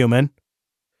 fellow human.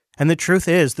 And the truth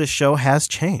is, this show has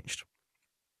changed.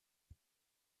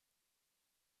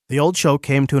 The old show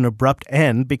came to an abrupt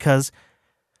end because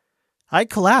I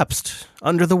collapsed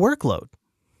under the workload.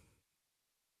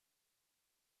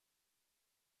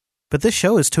 But this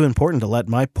show is too important to let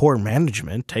my poor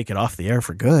management take it off the air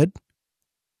for good.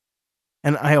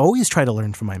 And I always try to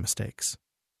learn from my mistakes.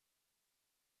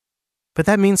 But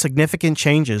that means significant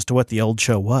changes to what the old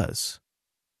show was.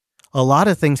 A lot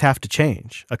of things have to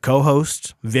change. A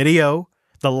co-host, video,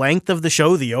 the length of the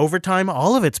show, the overtime,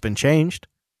 all of it's been changed.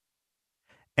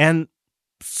 And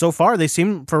so far, they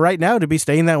seem, for right now, to be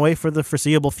staying that way for the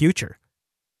foreseeable future.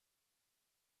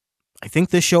 I think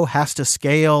this show has to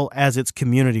scale as its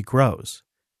community grows.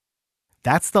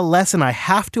 That's the lesson I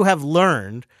have to have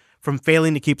learned from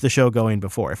failing to keep the show going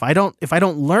before. If I don't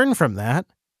learn from that,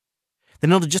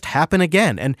 then it'll just happen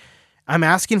again. And I'm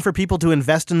asking for people to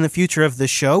invest in the future of the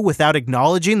show without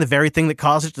acknowledging the very thing that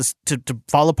caused it to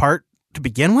fall apart to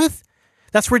begin with.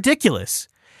 That's ridiculous.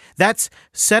 That's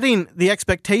setting the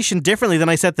expectation differently than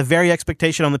I set the very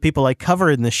expectation on the people I cover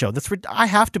in this show. I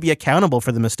have to be accountable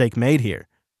for the mistake made here.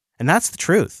 And that's the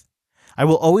truth. I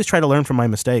will always try to learn from my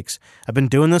mistakes. I've been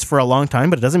doing this for a long time,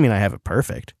 but it doesn't mean I have it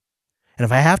perfect. And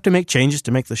if I have to make changes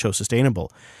to make the show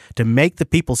sustainable, to make the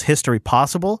people's history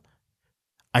possible,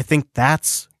 I think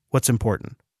that's what's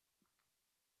important.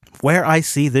 Where I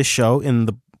see this show in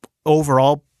the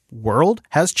overall world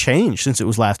has changed since it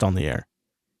was last on the air.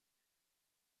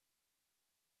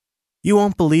 You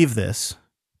won't believe this,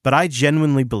 but I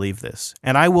genuinely believe this,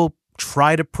 and I will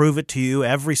try to prove it to you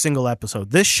every single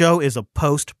episode. This show is a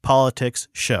post-politics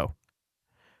show.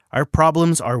 Our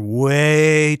problems are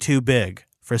way too big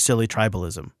for silly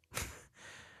tribalism.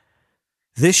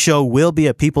 This show will be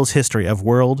a people's history of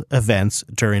world events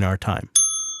during our time.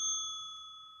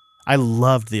 I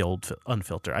loved the old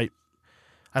Unfilter.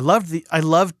 I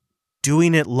loved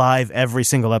doing it live every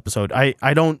single episode.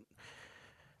 I don't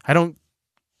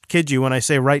kid you when I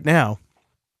say right now,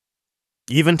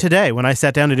 even today when I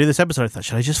sat down to do this episode, I thought,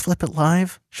 should I just flip it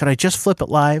live?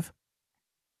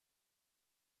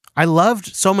 I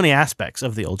loved so many aspects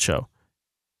of the old show.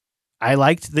 I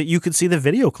liked that you could see the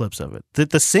video clips of it,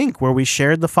 the sync where we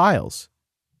shared the files.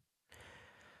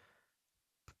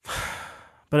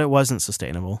 But it wasn't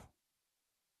sustainable.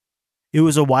 It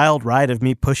was a wild ride of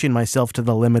me pushing myself to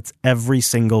the limits every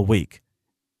single week.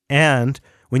 And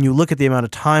when you look at the amount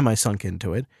of time I sunk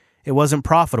into it, it wasn't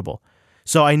profitable.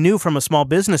 So I knew from a small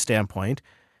business standpoint,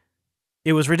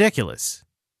 it was ridiculous.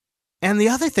 And the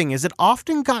other thing is, it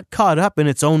often got caught up in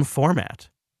its own format.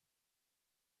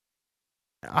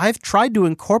 I've tried to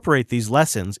incorporate these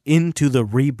lessons into the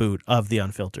reboot of the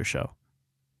Unfilter show.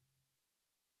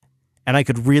 And I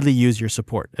could really use your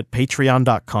support at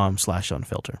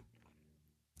patreon.com/unfilter.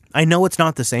 I know it's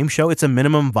not the same show. It's a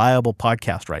minimum viable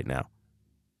podcast right now.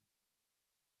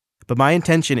 But my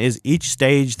intention is each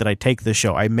stage that I take this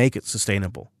show, I make it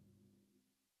sustainable.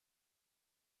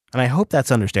 And I hope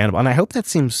that's understandable. And I kind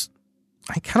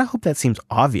of hope that seems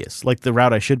obvious, like the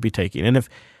route I should be taking. And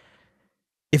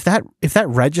if that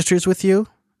registers with you,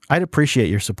 I'd appreciate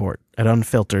your support at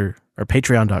Unfilter or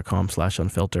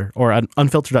patreon.com/unfilter or at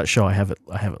unfilter.show. I have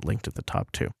it linked at the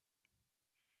top too.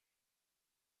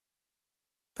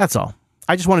 That's all.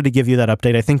 I just wanted to give you that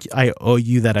update. I think I owe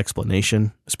you that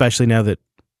explanation, especially now that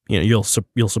you'll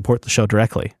support the show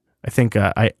directly. I think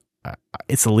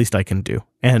it's the least I can do,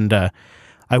 and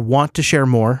I want to share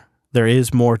more. There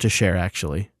is more to share,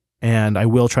 actually, and I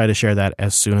will try to share that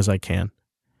as soon as I can.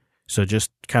 So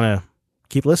just kind of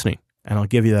keep listening, and I'll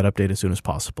give you that update as soon as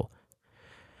possible.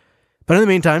 But in the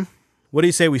meantime, what do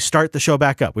you say we start the show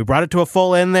back up? We brought it to a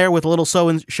full end there with a little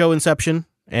show inception,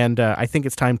 and I think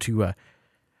it's time to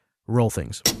roll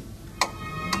things.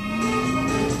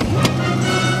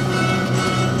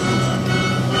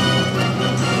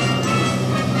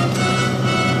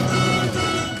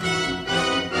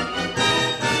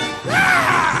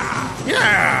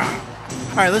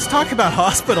 All right, let's talk about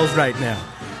hospitals right now.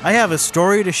 I have a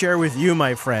story to share with you,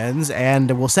 my friends,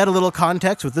 and we'll set a little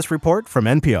context with this report from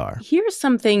NPR. Here's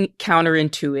something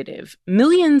counterintuitive.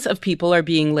 Millions of people are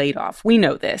being laid off. We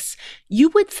know this. You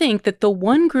would think that the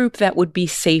one group that would be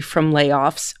safe from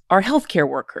layoffs are healthcare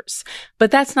workers.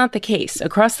 But that's not the case.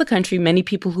 Across the country, many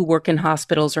people who work in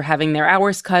hospitals are having their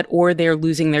hours cut or they're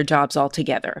losing their jobs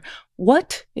altogether.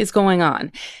 What is going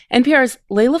on? NPR's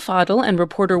Layla Fadel and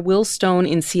reporter Will Stone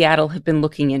in Seattle have been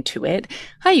looking into it.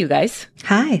 Hi, you guys.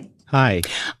 Hi. Hi.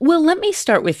 Will, let me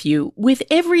start with you. With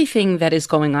everything that is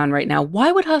going on right now,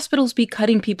 why would hospitals be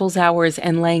cutting people's hours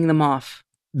and laying them off?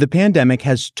 The pandemic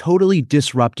has totally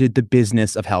disrupted the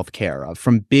business of healthcare,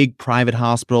 from big private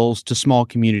hospitals to small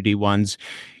community ones.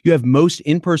 You have most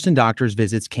in-person doctors'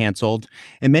 visits canceled,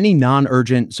 and many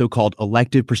non-urgent so-called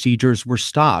elective procedures were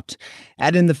stopped.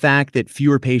 Add in the fact that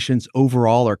fewer patients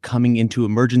overall are coming into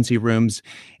emergency rooms,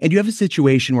 and you have a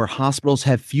situation where hospitals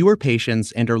have fewer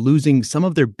patients and are losing some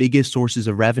of their biggest sources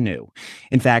of revenue.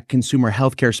 In fact, consumer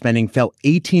healthcare spending fell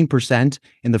 18%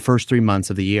 in the first 3 months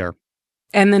of the year.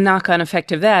 And the knock-on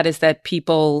effect of that is that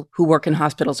people who work in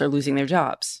hospitals are losing their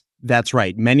jobs. That's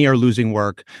right. Many are losing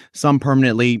work, some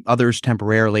permanently, others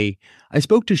temporarily. I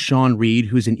spoke to Sean Reed,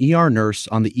 who's an ER nurse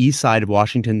on the east side of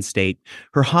Washington state.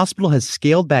 Her hospital has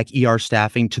scaled back ER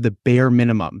staffing to the bare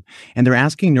minimum, and they're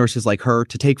asking nurses like her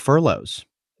to take furloughs.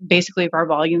 Basically, if our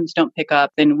volumes don't pick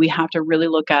up, then we have to really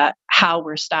look at how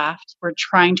we're staffed. We're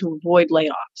trying to avoid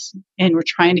layoffs and we're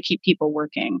trying to keep people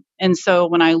working. And so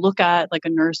when I look at like a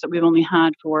nurse that we've only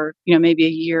had for, maybe a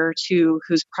year or two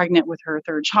who's pregnant with her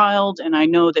third child, and I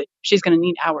know that she's going to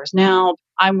need hours now,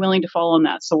 I'm willing to fall on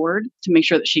that sword to make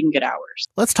sure that she can get hours.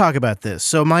 Let's talk about this.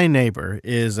 So my neighbor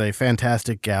is a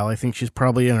fantastic gal. I think she's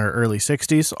probably in her early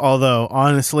 60s, although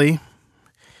honestly,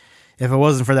 if it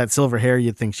wasn't for that silver hair,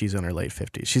 you'd think she's in her late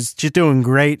 50s. She's doing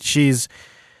great. She's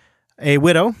a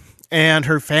widow, and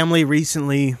her family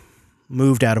recently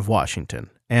moved out of Washington.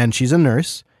 And she's a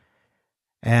nurse.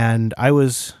 And I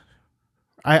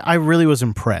really was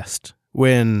impressed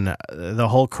when the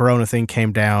whole corona thing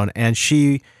came down, and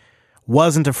she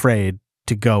wasn't afraid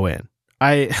to go in.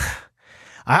 I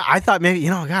thought maybe,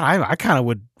 I kind of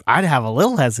would, I'd have a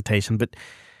little hesitation, but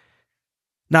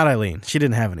not Eileen. She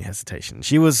didn't have any hesitation.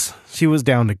 She was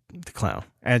down to clown,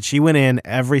 and she went in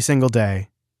every single day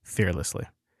fearlessly.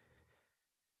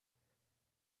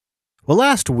 Well,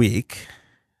 last week,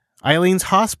 Eileen's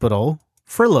hospital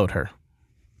furloughed her.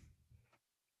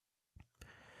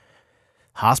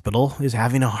 Hospital is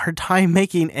having a hard time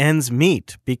making ends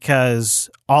meet because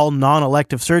all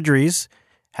non-elective surgeries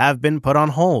have been put on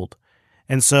hold.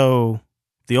 And so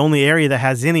the only area that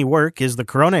has any work is the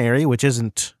corona area, which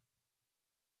isn't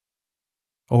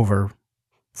over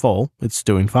full. It's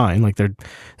doing fine. Like they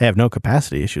have no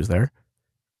capacity issues there.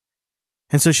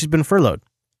 And so she's been furloughed.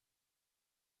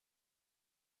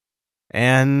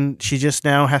 And she just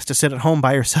now has to sit at home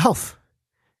by herself.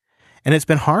 And it's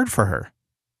been hard for her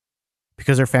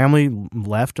because her family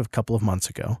left a couple of months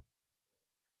ago.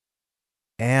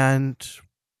 And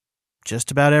just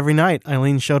about every night,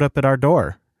 Eileen showed up at our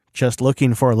door just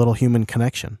looking for a little human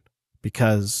connection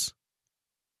because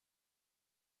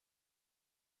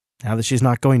now that she's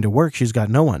not going to work, she's got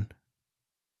no one.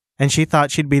 And she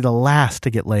thought she'd be the last to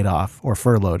get laid off or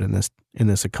furloughed in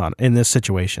this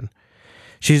situation.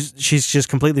 She's just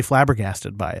completely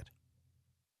flabbergasted by it.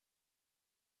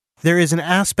 There is an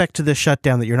aspect to this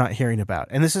shutdown that you're not hearing about.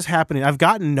 And this is happening. I've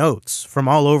gotten notes from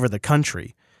all over the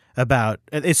country about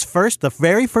the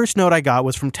very first note I got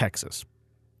was from Texas,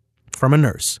 from a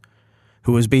nurse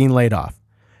who was being laid off.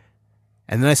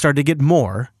 And then I started to get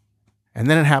more. And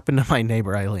then it happened to my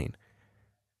neighbor, Eileen.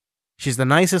 She's the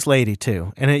nicest lady,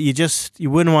 too. And you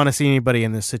wouldn't want to see anybody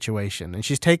in this situation. And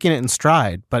she's taking it in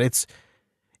stride. But it's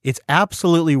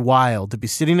absolutely wild to be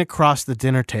sitting across the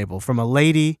dinner table from a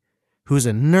lady who's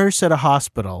a nurse at a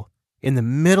hospital in the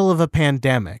middle of a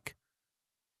pandemic.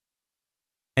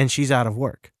 And she's out of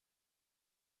work.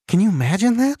 Can you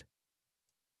imagine that?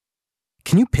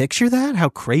 Can you picture that? How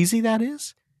crazy that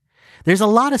is? There's a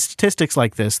lot of statistics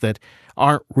like this that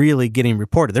aren't really getting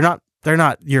reported. They're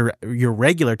not your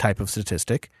regular type of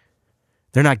statistic.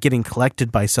 They're not getting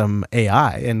collected by some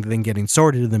AI and then getting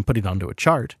sorted and then put it onto a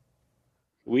chart.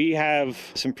 We have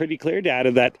some pretty clear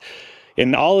data that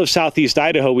in all of Southeast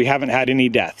Idaho, we haven't had any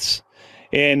deaths.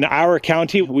 In our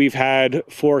county, we've had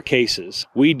 4 cases.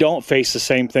 We don't face the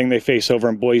same thing they face over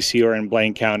in Boise or in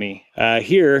Blaine County.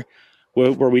 Here,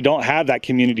 where we don't have that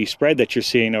community spread that you're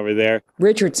seeing over there.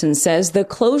 Richardson says the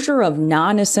closure of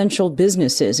non-essential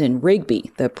businesses in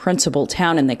Rigby, the principal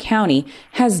town in the county,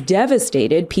 has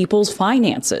devastated people's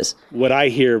finances. What I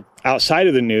hear outside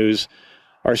of the news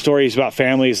are stories about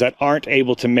families that aren't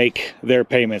able to make their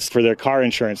payments for their car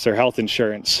insurance, their health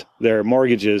insurance, their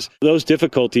mortgages. Those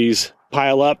difficulties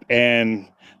pile up and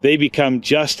they become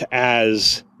just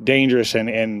as dangerous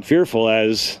and fearful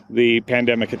as the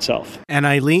pandemic itself. And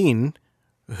Eileen,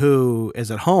 who is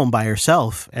at home by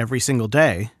herself every single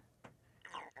day,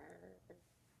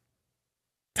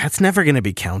 that's never going to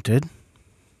be counted.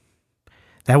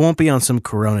 That won't be on some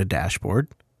Corona dashboard.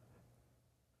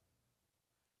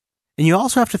 And you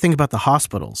also have to think about the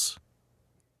hospitals.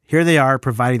 Here they are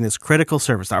providing this critical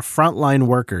service, our frontline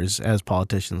workers, as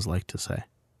politicians like to say.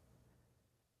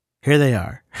 Here they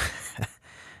are.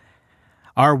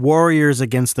 Our warriors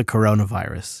against the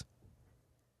coronavirus.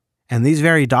 And these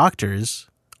very doctors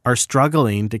are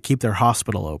struggling to keep their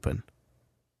hospital open.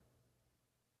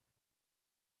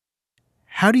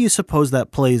 How do you suppose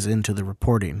that plays into the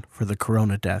reporting for the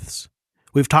corona deaths?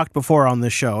 We've talked before on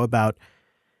this show about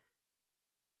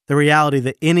the reality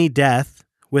that any death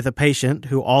with a patient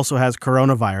who also has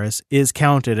coronavirus is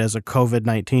counted as a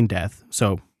COVID-19 death.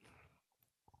 So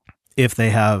if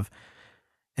they have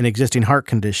an existing heart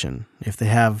condition, if they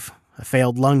have a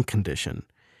failed lung condition,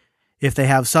 if they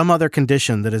have some other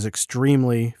condition that is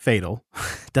extremely fatal,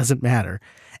 doesn't matter,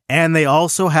 and they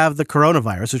also have the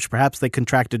coronavirus, which perhaps they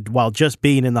contracted while just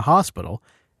being in the hospital,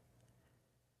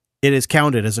 it is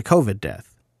counted as a COVID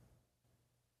death.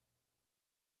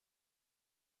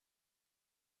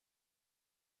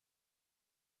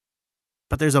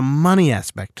 But there's a money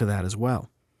aspect to that as well.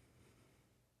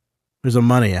 There's a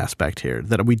money aspect here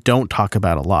that we don't talk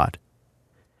about a lot.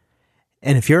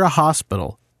 And if you're a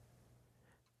hospital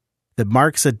that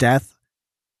marks a death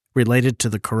related to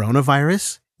the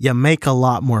coronavirus, you make a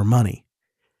lot more money.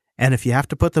 And if you have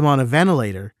to put them on a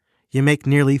ventilator, you make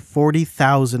nearly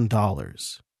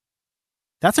 $40,000.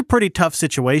 That's a pretty tough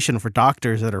situation for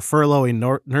doctors that are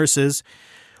furloughing nurses,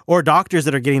 or doctors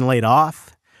that are getting laid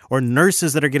off, or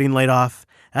nurses that are getting laid off.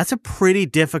 That's a pretty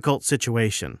difficult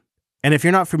situation. And if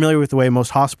you're not familiar with the way most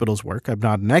hospitals work, I'm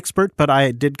not an expert, but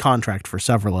I did contract for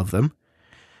several of them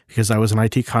because I was an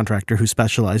IT contractor who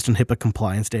specialized in HIPAA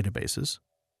compliance databases.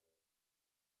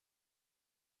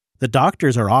 The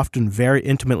doctors are often very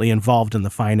intimately involved in the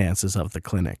finances of the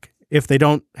clinic. If they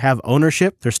don't have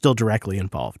ownership, they're still directly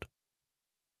involved.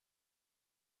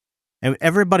 And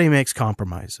everybody makes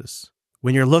compromises.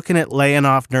 When you're looking at laying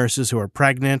off nurses who are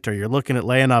pregnant, or you're looking at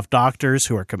laying off doctors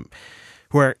who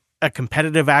are a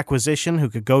competitive acquisition who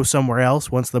could go somewhere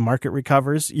else once the market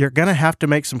recovers, you're going to have to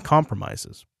make some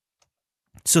compromises.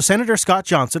 So Senator Scott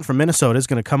Johnson from Minnesota is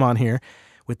going to come on here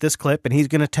with this clip, and he's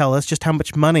going to tell us just how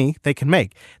much money they can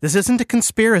make. This isn't a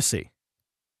conspiracy.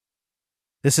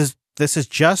 This is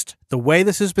just the way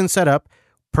this has been set up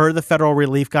per the federal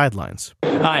relief guidelines.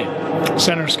 Hi,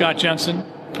 Senator Scott Johnson.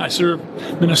 I serve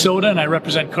Minnesota and I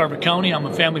represent Carver County. I'm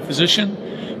a family physician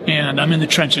and I'm in the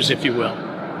trenches, if you will.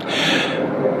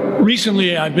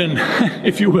 Recently, I've been,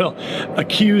 if you will,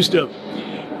 accused of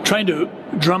trying to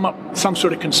drum up some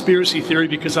sort of conspiracy theory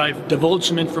because I've divulged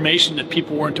some information that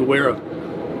people weren't aware of.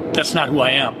 That's not who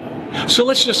I am. So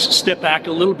let's just step back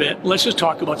a little bit. Let's just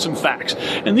talk about some facts.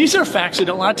 And these are facts that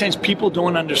a lot of times people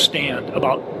don't understand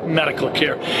about medical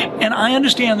care. And I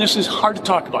understand this is hard to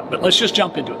talk about, but let's just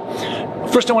jump into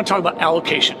it. First, I want to talk about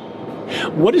allocation.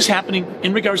 What is happening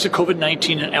in regards to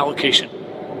COVID-19 and allocation?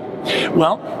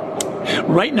 Well,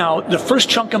 right now, the first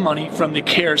chunk of money from the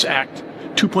CARES Act,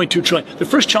 $2.2 trillion, the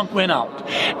first chunk went out.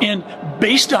 And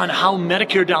based on how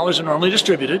Medicare dollars are normally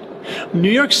distributed, New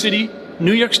York City,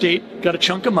 New York State got a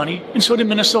chunk of money, and so did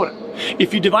Minnesota.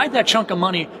 If you divide that chunk of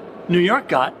money New York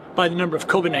got by the number of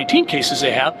COVID-19 cases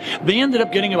they have, they ended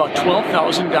up getting about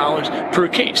 $12,000 per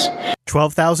case.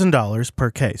 $12,000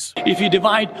 per case. If you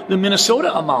divide the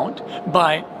Minnesota amount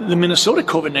by the Minnesota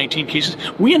COVID-19 cases,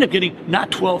 we end up getting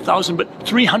not 12,000, but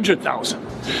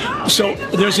 300,000. So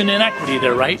there's an inequity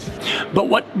there, right? But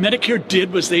what Medicare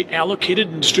did was they allocated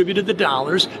and distributed the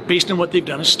dollars based on what they've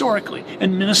done historically.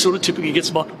 And Minnesota typically gets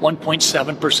about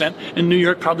 1.7%, and New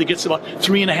York probably gets about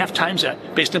 3.5 times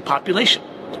that based on population.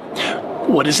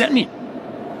 What does that mean?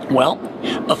 Well,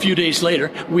 a few days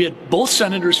later, we had both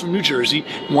senators from New Jersey,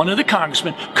 one of the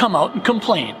congressmen, come out and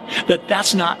complain that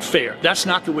that's not fair. That's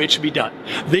not the way it should be done.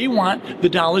 They want the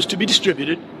dollars to be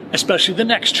distributed, especially the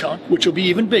next chunk, which will be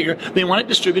even bigger. They want it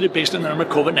distributed based on the number of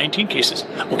COVID-19 cases.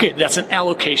 Okay, that's an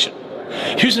allocation.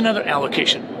 Here's another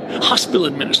allocation. Hospital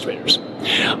administrators.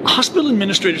 Hospital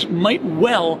administrators might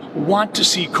well want to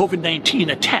see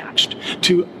COVID-19 attached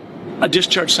to a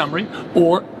discharge summary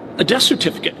or a death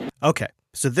certificate. Okay,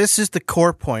 so this is the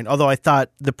core point, although I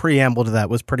thought the preamble to that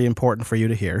was pretty important for you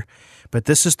to hear. But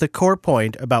this is the core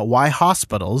point about why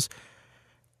hospitals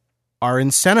are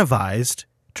incentivized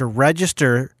to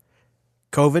register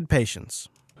COVID patients.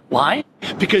 Why?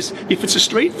 Because if it's a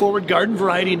straightforward garden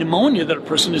variety pneumonia that a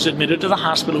person is admitted to the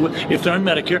hospital with, if they're on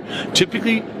Medicare,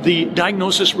 typically the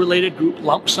diagnosis-related group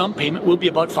lump sum payment will be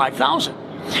about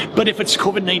 $5,000. But if it's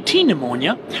COVID-19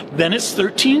 pneumonia, then it's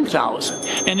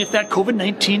 $13,000. And if that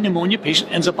COVID-19 pneumonia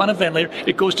patient ends up on a ventilator,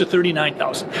 it goes to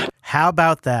 $39,000. How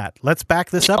about that? Let's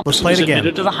back this up. Let's play it again.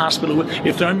 Admitted to the hospital with,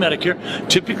 if they're on Medicare,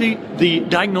 typically the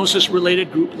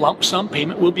diagnosis-related group lump sum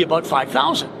payment will be about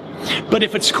 $5,000. But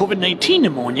if it's COVID-19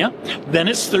 pneumonia, then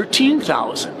it's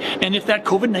 $13,000. And if that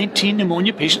COVID-19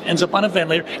 pneumonia patient ends up on a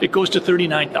ventilator, it goes to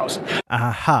 $39,000.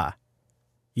 Aha.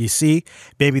 You see,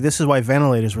 baby, this is why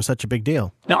ventilators were such a big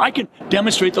deal. Now, I can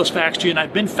demonstrate those facts to you, and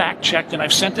I've been fact-checked, and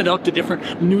I've sent it out to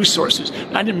different news sources.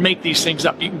 I didn't make these things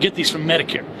up. You can get these from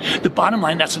Medicare. The bottom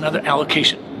line, that's another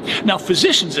allocation. Now,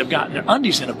 physicians have gotten their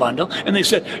undies in a bundle, and they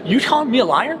said, you calling me a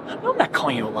liar? No, I'm not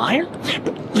calling you a liar.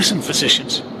 But listen,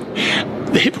 physicians,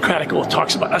 the Hippocratic Oath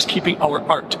talks about us keeping our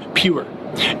art pure.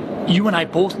 You and I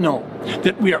both know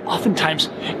that we are oftentimes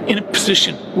in a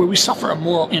position where we suffer a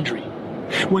moral injury.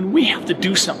 When we have to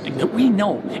do something that we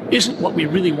know isn't what we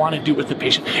really want to do with the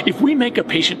patient. If we make a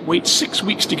patient wait 6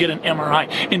 weeks to get an MRI,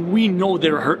 and we know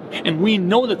they're hurt, and we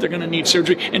know that they're going to need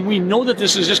surgery, and we know that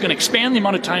this is just going to expand the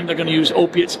amount of time they're going to use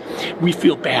opiates, we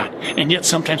feel bad. And yet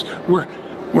sometimes we're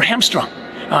hamstrung.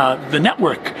 The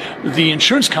network, the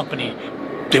insurance company,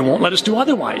 they won't let us do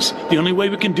otherwise. The only way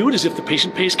we can do it is if the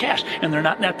patient pays cash, and they're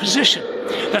not in that position.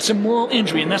 That's a moral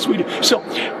injury, and that's what we do. So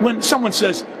when someone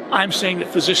says, I'm saying that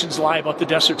physicians lie about the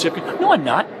death certificate, no, I'm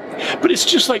not. But it's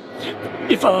just like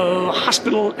if a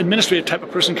hospital administrative type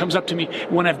of person comes up to me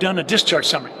when I've done a discharge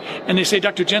summary, and they say,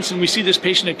 Dr. Jensen, we see this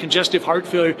patient had congestive heart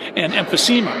failure and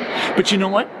emphysema. But you know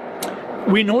what?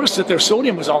 We noticed that their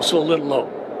sodium was also a little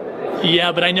low.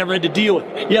 Yeah, but I never had to deal with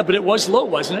it. Yeah, but it was low,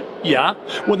 wasn't it? Yeah.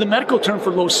 Well, the medical term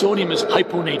for low sodium is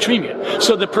hyponatremia.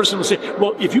 So the person will say,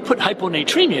 well, if you put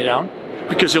hyponatremia down,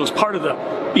 because it was part of the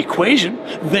equation,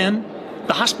 then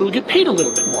the hospital will get paid a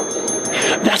little bit more.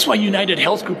 That's why United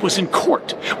Health Group was in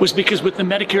court, was because with the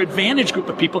Medicare Advantage group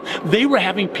of people, they were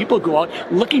having people go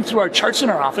out looking through our charts in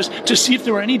our office to see if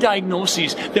there were any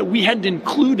diagnoses that we hadn't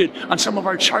included on some of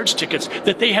our charge tickets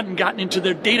that they hadn't gotten into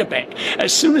their data bank.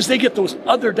 As soon as they get those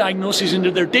other diagnoses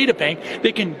into their data bank,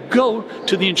 they can go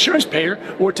to the insurance payer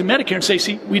or to Medicare and say,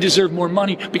 see, we deserve more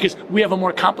money because we have a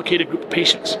more complicated group of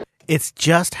patients. It's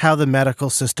just how the medical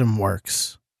system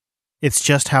works. It's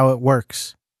just how it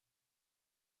works.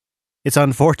 It's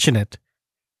unfortunate.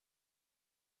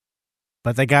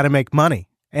 But they got to make money.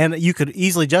 And you could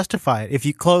easily justify it. If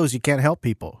you close, you can't help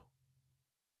people.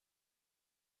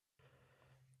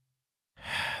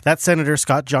 That's Senator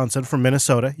Scott Johnson from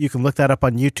Minnesota. You can look that up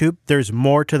on YouTube. There's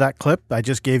more to that clip. I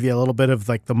just gave you a little bit of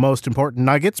like the most important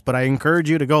nuggets, but I encourage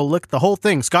you to go look the whole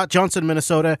thing. Scott Johnson,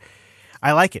 Minnesota.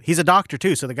 I like it. He's a doctor,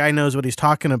 too, so the guy knows what he's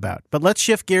talking about. But let's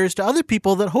shift gears to other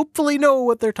people that hopefully know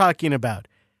what they're talking about.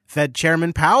 Fed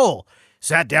Chairman Powell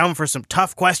sat down for some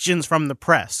tough questions from the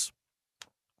press.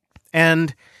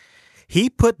 And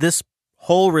he put this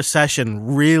whole recession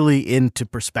really into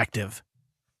perspective.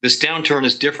 This downturn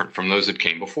is different from those that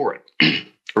came before it.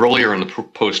 Earlier in the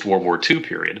post-World War II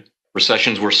period,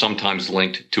 recessions were sometimes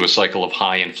linked to a cycle of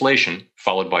high inflation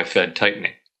followed by Fed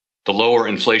tightening. The lower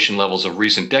inflation levels of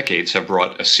recent decades have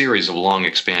brought a series of long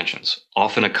expansions,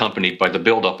 often accompanied by the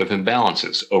buildup of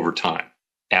imbalances over time.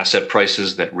 Asset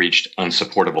prices that reached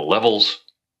unsupportable levels,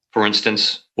 for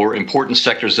instance, or important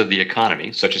sectors of the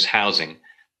economy, such as housing,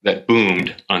 that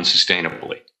boomed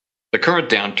unsustainably. The current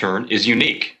downturn is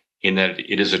unique in that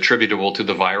it is attributable to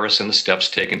the virus and the steps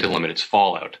taken to limit its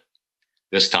fallout.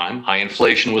 This time, high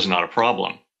inflation was not a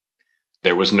problem.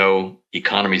 There was no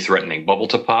economy-threatening bubble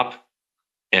to pop,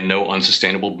 and no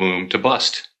unsustainable boom to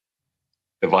bust.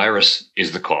 The virus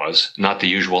is the cause, not the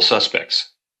usual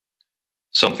suspects.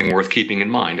 Something worth keeping in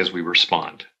mind as we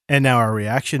respond. And now our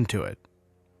reaction to it.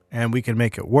 And we can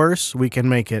make it worse. We can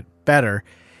make it better.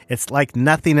 It's like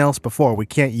nothing else before. We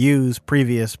can't use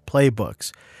previous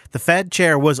playbooks. The Fed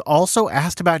chair was also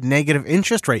asked about negative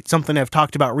interest rates, something I've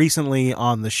talked about recently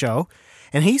on the show.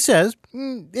 And he says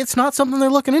it's not something they're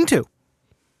looking into.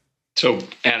 So,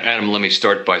 Adam, let me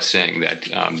start by saying that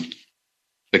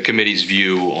the committee's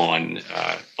view on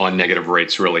negative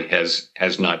rates really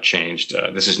has not changed.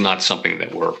 This is not something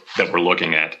that we're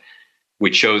looking at. We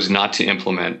chose not to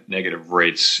implement negative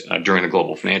rates during the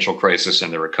global financial crisis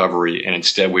and the recovery, and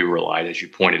instead we relied, as you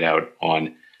pointed out,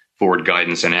 on forward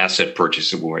guidance and asset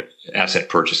purchases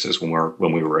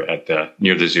when we were at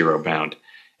near the zero bound.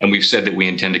 And we've said that we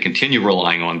intend to continue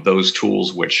relying on those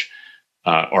tools which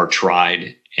are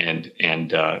tried and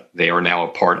they are now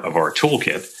a part of our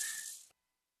toolkit.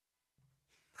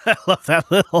 I love that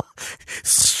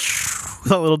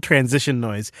little transition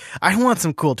noise. I want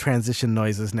some cool transition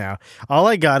noises now. All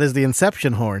I got is the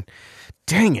Inception horn.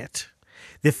 Dang it.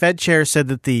 The Fed chair said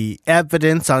that the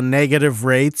evidence on negative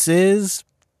rates it's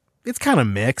kind of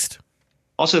mixed.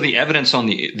 Also, the evidence on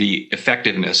the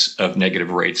effectiveness of negative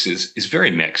rates is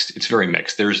very mixed. It's very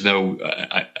mixed. There's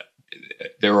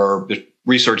there's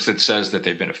research that says that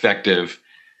they've been effective.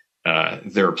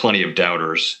 There are plenty of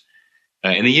doubters.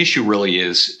 And the issue really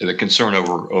is the concern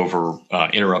over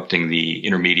interrupting the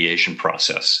intermediation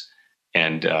process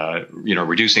and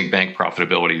reducing bank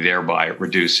profitability, thereby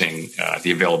reducing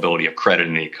the availability of credit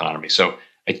in the economy. So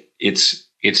it's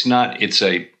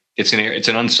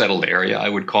an unsettled area, I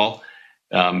would call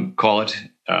it.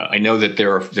 I know that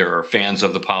there are fans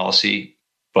of the policy,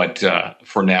 but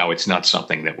for now, it's not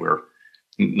something that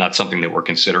we're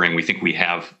considering. We think we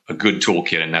have a good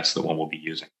toolkit, and that's the one we'll be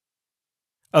using.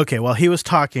 Okay, while he was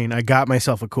talking, I got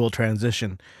myself a cool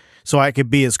transition so I could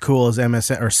be as cool as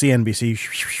MSN or CNBC.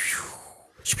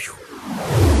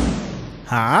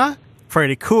 Huh?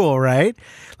 Pretty cool, right?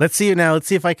 Let's see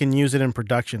if I can use it in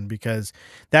production, because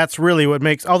that's really what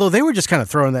makes, although they were just kind of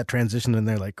throwing that transition in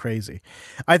there like crazy.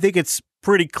 I think it's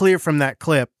pretty clear from that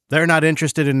clip, they're not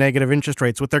interested in negative interest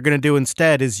rates. What they're going to do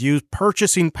instead is use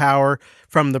purchasing power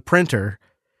from the printer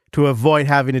to avoid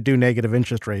having to do negative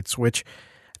interest rates, which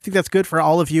I think that's good for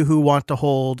all of you who want to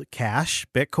hold cash,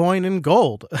 Bitcoin, and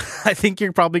gold. I think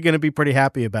you're probably going to be pretty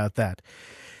happy about that.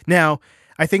 Now,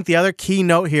 I think the other key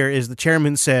note here is the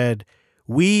chairman said,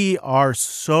 we are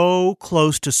so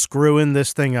close to screwing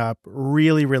this thing up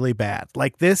really, really bad.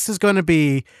 Like, this is going to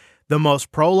be the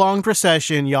most prolonged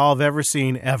recession y'all have ever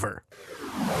seen ever.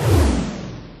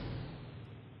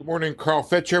 Good morning, Carl.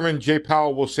 Fed Chairman Jay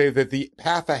Powell will say that the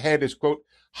path ahead is, quote,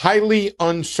 highly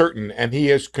uncertain, and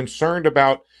he is concerned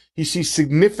about, he sees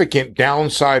significant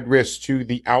downside risks to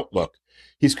the outlook.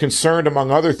 He's concerned, among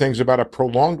other things, about a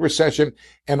prolonged recession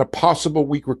and a possible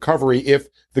weak recovery if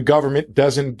the government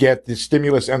doesn't get the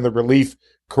stimulus and the relief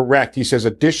correct. He says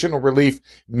additional relief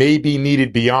may be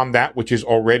needed beyond that which has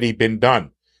already been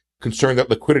done. Concerned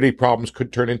that liquidity problems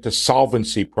could turn into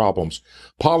solvency problems.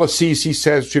 Policies, he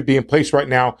says, should be in place right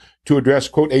now to address,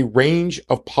 quote, a range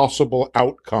of possible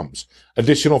outcomes.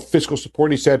 Additional fiscal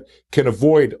support, he said, can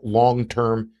avoid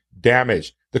long-term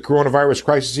damage. The coronavirus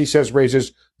crisis, he says,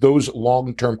 raises those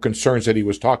long-term concerns that he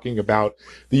was talking about.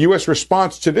 The U.S.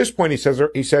 response to this point, he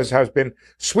says, has been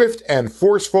swift and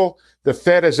forceful. The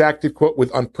Fed has acted, quote,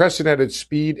 with unprecedented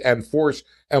speed and force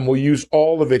and will use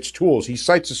all of its tools. He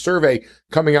cites a survey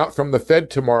coming out from the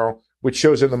Fed tomorrow, which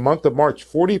shows in the month of March,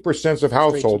 40% of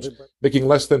households making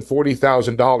less than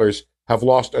 $40,000 have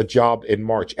lost a job in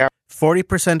March.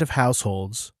 40% of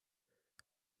households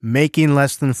making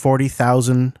less than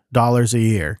 $40,000 a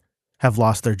year have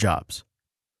lost their jobs.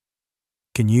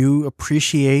 Can you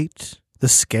appreciate the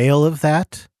scale of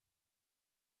that?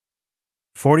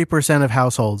 40% of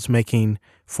households making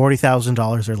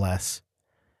 $40,000 or less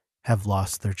have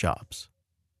lost their jobs.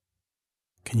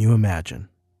 Can you imagine?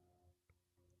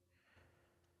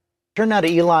 Turn now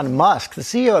to Elon Musk. The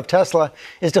CEO of Tesla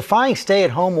is defying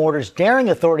stay-at-home orders, daring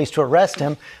authorities to arrest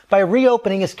him by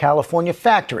reopening his California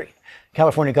factory.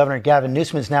 California Governor Gavin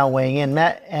Newsom is now weighing in.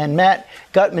 Matt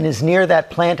Gutman is near that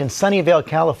plant in Sunnyvale,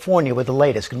 California, with the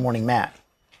latest. Good morning, Matt.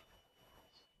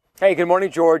 Hey, good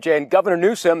morning, George. And Governor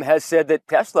Newsom has said that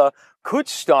Tesla could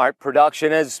start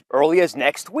production as early as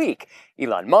next week.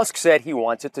 Elon Musk said he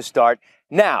wants it to start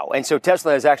now. And so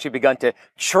Tesla has actually begun to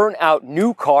churn out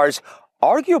new cars,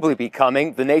 arguably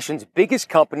becoming the nation's biggest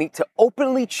company to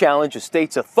openly challenge a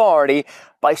state's authority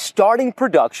by starting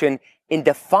production in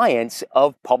defiance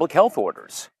of public health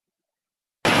orders.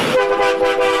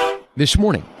 This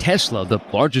morning, Tesla, the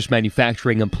largest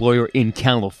manufacturing employer in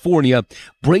California,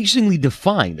 brazenly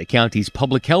defying the county's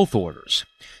public health orders,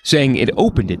 saying it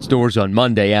opened its doors on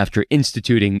Monday after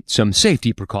instituting some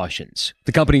safety precautions.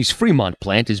 The company's Fremont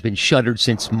plant has been shuttered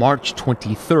since March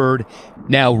 23rd.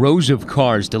 Now, rows of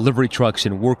cars, delivery trucks,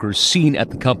 and workers seen at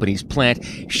the company's plant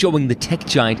showing the tech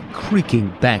giant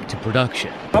creaking back to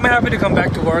production. I'm happy to come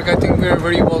back to work. I think we're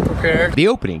very well prepared. The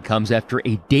opening comes after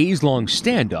a days-long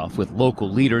standoff with local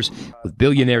leaders, with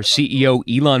billionaire CEO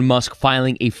Elon Musk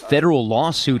filing a federal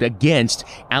lawsuit against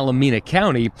Alameda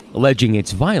County, alleging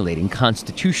it's violating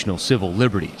constitutional civil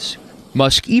liberties.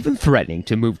 Musk even threatening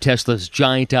to move Tesla's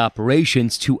giant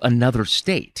operations to another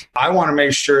state. I want to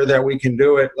make sure that we can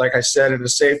do it, like I said, in a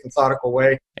safe, methodical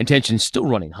way. And tensions still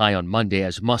running high on Monday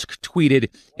as Musk tweeted,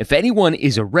 "If anyone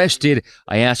is arrested,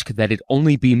 I ask that it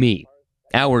only be me."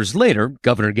 Hours later,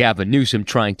 Governor Gavin Newsom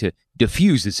trying to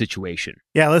defuse the situation.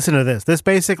 Yeah, listen to this. This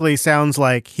basically sounds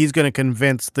like he's going to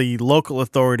convince the local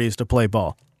authorities to play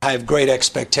ball. I have great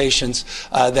expectations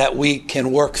that we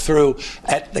can work through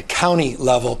at the county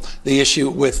level the issue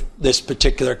with this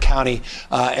particular county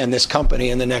and this company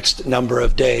in the next number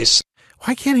of days.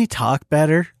 Why can't he talk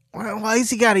better? Why has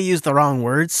he got to use the wrong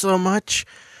words so much?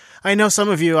 I know some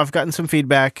of you, I've gotten some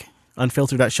feedback,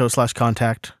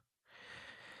 unfiltered.show/contact,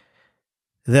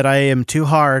 that I am too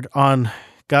hard on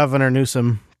Governor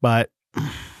Newsom, but I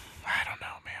don't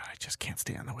know, man. I just can't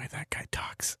stand the way that guy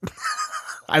talks.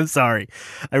 I'm sorry.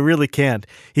 I really can't.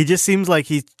 He just seems like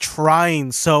he's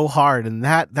trying so hard, and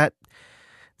that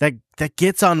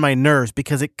gets on my nerves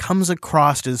because it comes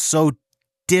across as so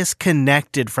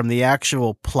disconnected from the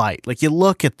actual plight. Like, you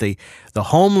look at the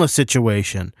homeless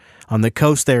situation on the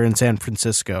coast there in San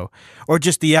Francisco, or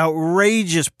just the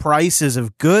outrageous prices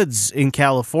of goods in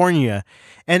California,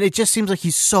 and it just seems like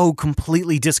he's so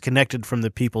completely disconnected from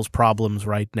the people's problems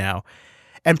right now.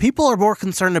 And people are more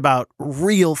concerned about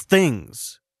real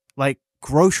things, like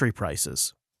grocery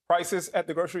prices. Prices at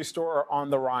the grocery store are on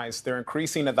the rise. They're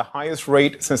increasing at the highest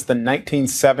rate since the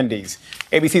 1970s.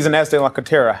 ABC's Inez de la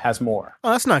Cotera has more.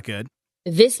 Oh, that's not good.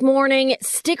 This morning,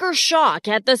 sticker shock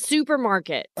at the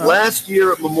supermarket. Last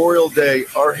year at Memorial Day,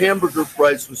 our hamburger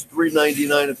price was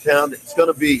 $3.99 a pound. It's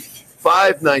going to be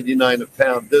 $5.99 a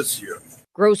pound this year.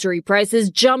 Grocery prices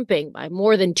jumping by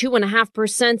more than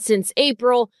 2.5% since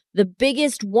April, the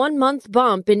biggest one-month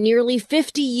bump in nearly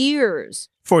 50 years.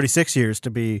 46 years to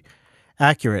be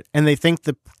accurate. And they think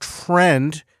the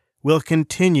trend will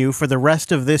continue for the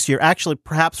rest of this year, actually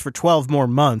perhaps for 12 more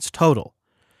months total.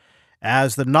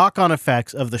 As the knock-on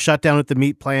effects of the shutdown at the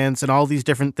meat plants and all these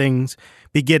different things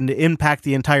begin to impact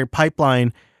the entire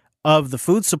pipeline of the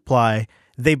food supply,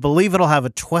 they believe it'll have a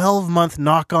 12-month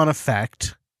knock-on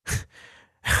effect.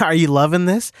 Are you loving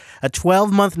this? A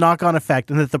 12-month knock-on effect,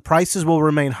 and that the prices will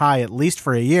remain high at least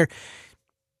for a year.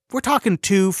 We're talking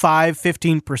 2, 5,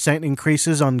 15%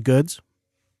 increases on goods.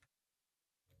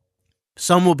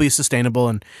 Some will be sustainable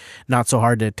and not so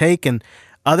hard to take, and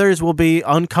others will be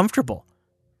uncomfortable.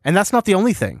 And that's not the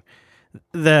only thing.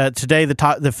 Today,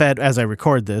 the Fed, as I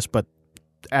record this, but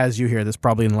as you hear this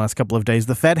probably in the last couple of days,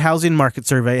 the Fed Housing Market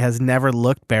Survey has never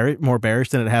looked more bearish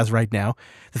than it has right now.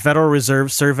 The Federal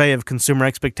Reserve Survey of Consumer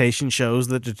Expectations shows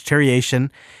that the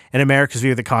deterioration in America's view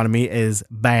of the economy is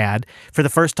bad. For the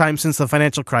first time since the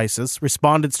financial crisis,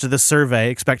 respondents to this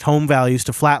survey expect home values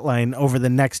to flatline over the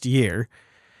next year.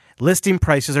 Listing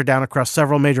prices are down across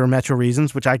several major metro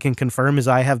regions, which I can confirm as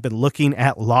I have been looking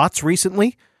at lots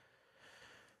recently.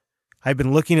 I've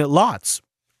been looking at lots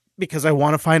because I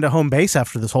want to find a home base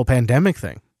after this whole pandemic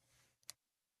thing.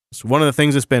 So one of the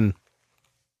things that's been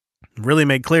really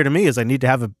made clear to me is I need to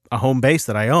have a home base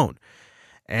that I own.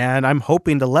 And I'm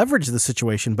hoping to leverage the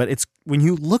situation, but it's when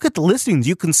you look at the listings,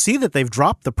 you can see that they've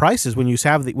dropped the prices when you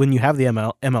have the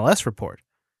MLS report.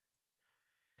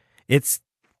 It's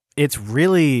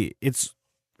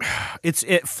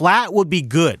flat would be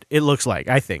good. It looks like,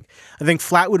 I think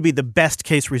flat would be the best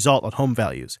case result on home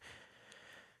values.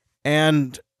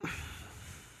 And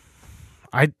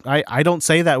I don't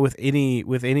say that with any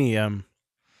I'm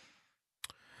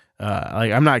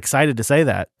not excited to say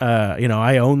that.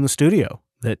 I own the studio,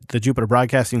 the Jupiter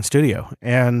Broadcasting Studio,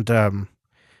 and the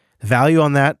value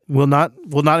on that will not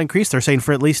increase. They're saying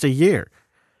for at least a year.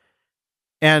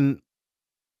 And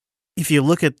if you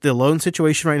look at the loan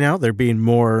situation right now, they're being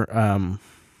more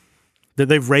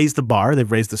they've raised the bar,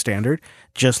 they've raised the standard,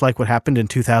 just like what happened in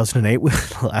 2008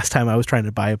 the last time I was trying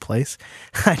to buy a place.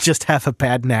 I just have a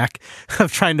bad knack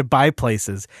of trying to buy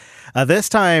places. This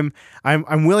time,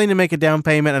 I'm willing to make a down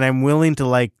payment, and I'm willing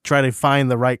to try to find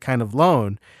the right kind of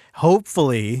loan.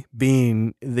 Hopefully,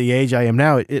 being the age I am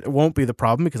now, it won't be the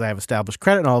problem because I have established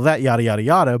credit and all of that, yada, yada,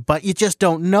 yada. But you just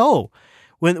don't know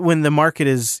when the market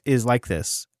is like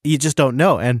this. You just don't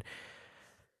know. And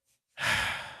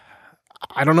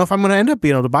I don't know if I'm going to end up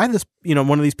being able to buy this,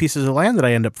 one of these pieces of land that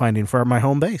I end up finding for my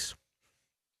home base.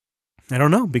 I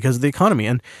don't know because of the economy.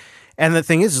 And the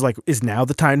thing is now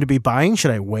the time to be buying?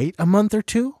 Should I wait a month or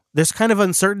two? This kind of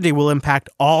uncertainty will impact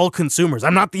all consumers.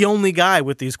 I'm not the only guy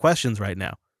with these questions right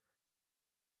now.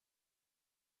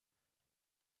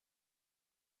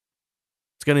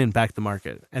 It's going to impact the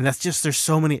market. And that's just, there's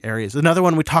so many areas. Another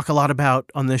one we talk a lot about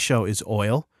on this show is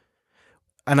oil.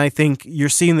 And I think you're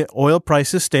seeing the oil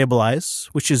prices stabilize,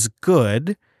 which is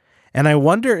good. And I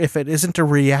wonder if it isn't a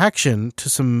reaction to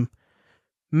some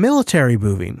military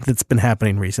moving that's been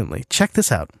happening recently. Check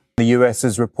this out. The US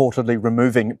is reportedly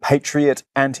removing Patriot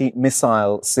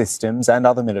anti-missile systems and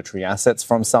other military assets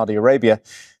from Saudi Arabia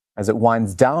as it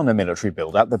winds down a military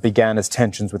buildup that began as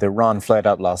tensions with Iran flared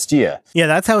up last year. Yeah,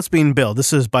 that's how it's being billed.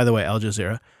 This is, by the way, Al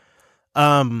Jazeera.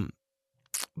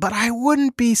 But I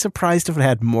wouldn't be surprised if it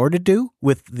had more to do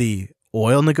with the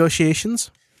oil negotiations.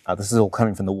 This is all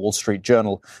coming from the Wall Street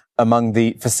Journal. Among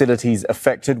the facilities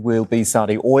affected will be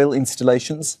Saudi oil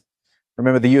installations.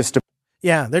 Remember the U.S.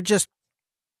 Yeah, they're just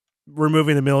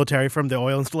removing the military from the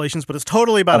oil installations, but it's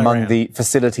totally about Among Iran. the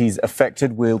facilities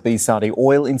affected will be Saudi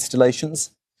oil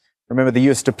installations. Remember, the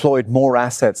U.S. deployed more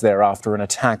assets there after an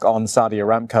attack on Saudi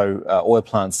Aramco oil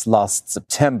plants last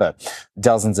September.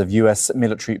 Dozens of U.S.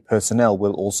 military personnel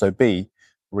will also be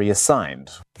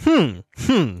reassigned. I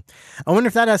wonder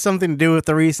if that has something to do with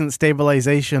the recent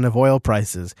stabilization of oil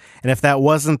prices, and if that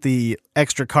wasn't the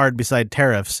extra card beside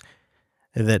tariffs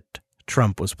that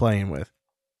Trump was playing with.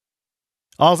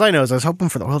 All I know is I was hoping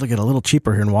for the oil to get a little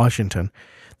cheaper here in Washington.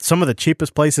 Some of the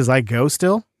cheapest places I go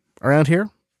still around here,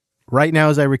 right now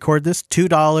as I record this,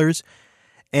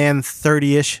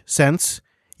 $2.30-ish cents.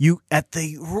 You, at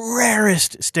the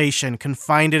rarest station, can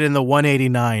find it in the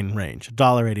 $1.89 range,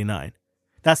 $1.89.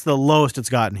 That's the lowest it's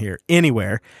gotten here,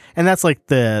 anywhere. And that's like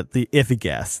the iffy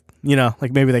gas. You know,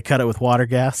 like maybe they cut it with water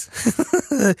gas.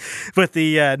 But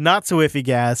the not so iffy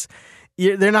gas,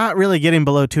 they're not really getting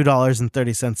below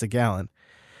 $2.30 a gallon.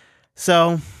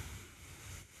 So,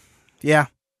 yeah.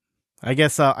 I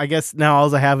guess now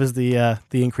all I have is the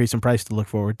increase in price to look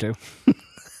forward to.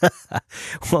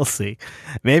 We'll see.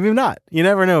 Maybe not. You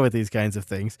never know with these kinds of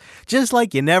things. Just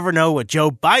like you never know what Joe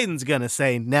Biden's going to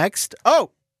say next. Oh!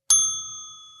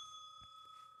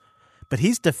 But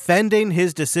he's defending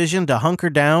his decision to hunker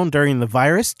down during the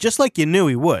virus, just like you knew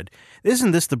he would.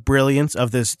 Isn't this the brilliance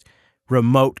of this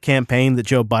remote campaign that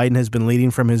Joe Biden has been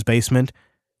leading from his basement?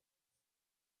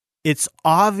 It's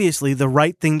obviously the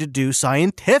right thing to do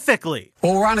scientifically.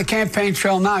 Well, we're on the campaign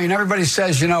trail now, and everybody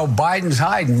says, Biden's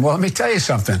hiding. Well, let me tell you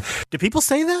something. Do people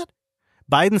say that?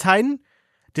 Biden's hiding?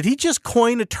 Did he just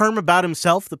coin a term about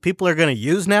himself that people are going to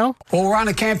use now? Well, we're on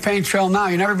the campaign trail now,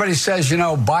 and everybody says,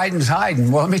 Biden's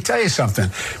hiding. Well, let me tell you something.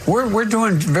 We're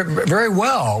doing very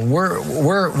well.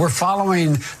 We're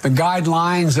following the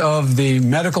guidelines of the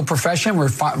medical profession. We're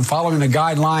following the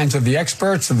guidelines of the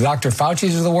experts, of the Dr.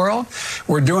 Fauci's of the world.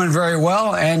 We're doing very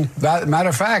well, and matter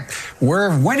of fact,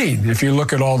 we're winning if you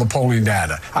look at all the polling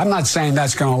data. I'm not saying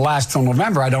that's going to last till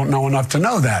November. I don't know enough to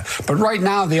know that. But right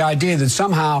now, the idea that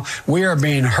somehow we are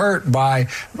being hurt by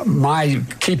my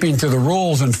keeping to the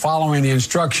rules and following the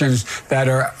instructions that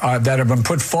have been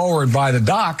put forward by the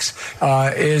docs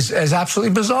is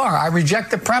absolutely bizarre. I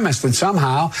reject the premise that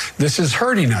somehow this is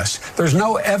hurting us. There's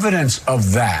no evidence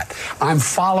of that. I'm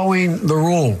following the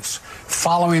rules.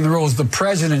 Following the rules. The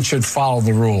president should follow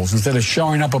the rules instead of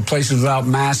showing up at places without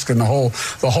masks and the whole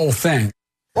thing.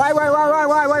 Why?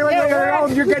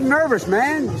 You're getting nervous,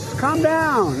 man. Just calm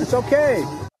down. It's okay.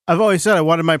 I've always said I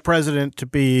wanted my president to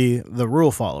be the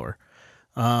rule follower.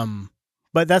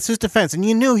 But that's his defense. And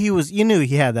you knew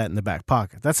he had that in the back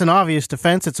pocket. That's an obvious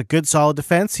defense. It's a good, solid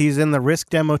defense. He's in the risk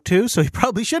demo too, so he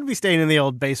probably should be staying in the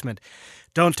old basement.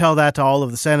 Don't tell that to all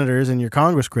of the senators and your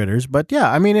Congress critters. But yeah,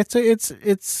 I mean, it's a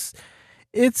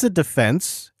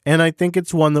defense, and I think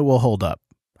it's one that will hold up.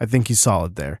 I think he's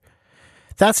solid there.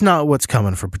 That's not what's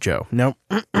coming for Joe. No.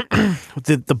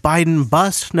 The Biden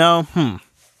bust? No.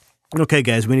 Okay,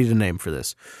 guys, we need a name for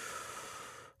this.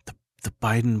 The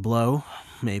Biden blow,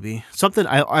 maybe. Something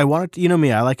I want it to, you know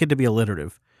me, I like it to be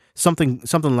alliterative. Something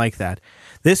like that.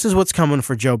 This is what's coming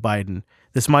for Joe Biden.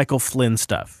 This Michael Flynn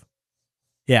stuff.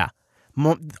 Yeah.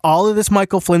 All of this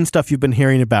Michael Flynn stuff you've been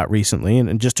hearing about recently,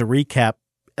 and just to recap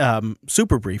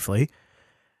super briefly,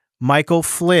 Michael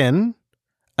Flynn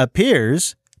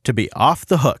appears to be off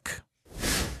the hook.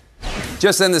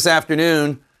 Just then this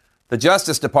afternoon, the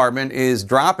Justice Department is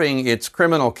dropping its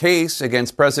criminal case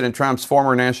against President Trump's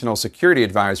former national security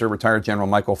advisor, retired General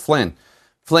Michael Flynn.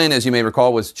 Flynn, as you may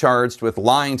recall, was charged with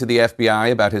lying to the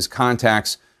FBI about his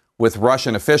contacts with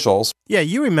Russian officials. Yeah,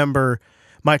 you remember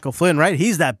Michael Flynn, right?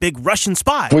 He's that big Russian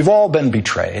spy. We've all been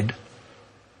betrayed.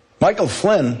 Michael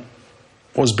Flynn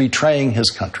was betraying his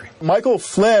country. Michael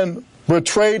Flynn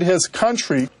betrayed his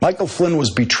country. Michael Flynn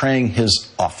was betraying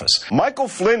his office. Michael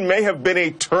Flynn may have been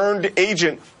a turned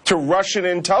agent to Russian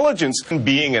intelligence,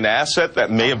 being an asset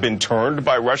that may have been turned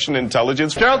by Russian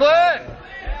intelligence. Gerald Flynn!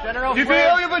 General, you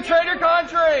feel you betrayed your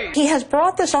country. He has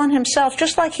brought this on himself,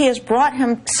 just like he has brought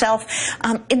himself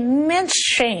immense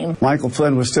shame. Michael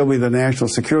Flynn would still be the national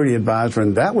security advisor,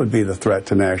 and that would be the threat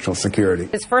to national security.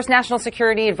 His first national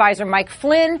security advisor, Mike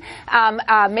Flynn,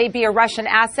 may be a Russian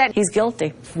asset. He's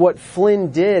guilty. What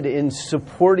Flynn did in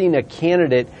supporting a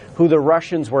candidate who the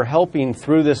Russians were helping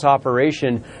through this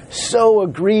operation, so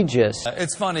egregious.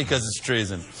 It's funny because it's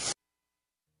treason.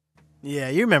 Yeah,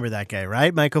 you remember that guy,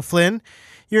 right? Michael Flynn?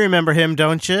 You remember him,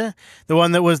 don't you? The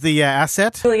one that was the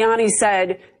asset? Giuliani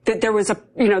said that there was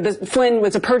Flynn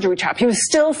was a perjury trap. He was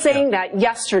still saying that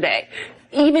yesterday.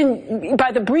 Even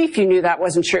by the brief, you knew that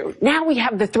wasn't true. Now we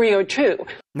have the 302.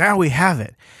 Now we have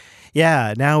it.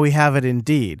 Yeah, now we have it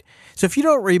indeed. So if you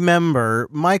don't remember,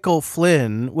 Michael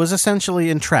Flynn was essentially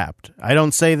entrapped. I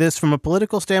don't say this from a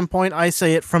political standpoint. I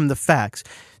say it from the facts.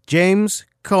 James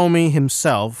Comey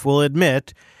himself will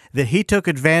admit that he took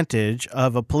advantage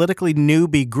of a politically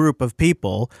newbie group of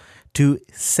people to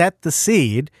set the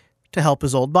seed to help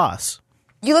his old boss.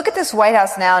 You look at this White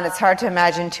House now, and it's hard to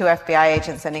imagine 2 FBI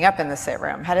agents ending up in the same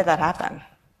room. How did that happen?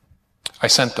 I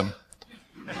sent them.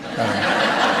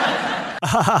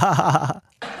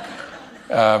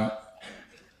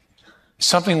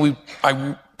 Something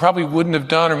I probably wouldn't have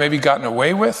done or maybe gotten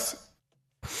away with.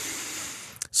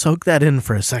 Soak that in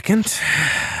for a second.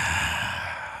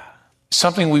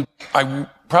 Something I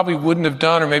probably wouldn't have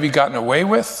done or maybe gotten away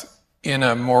with in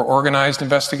a more organized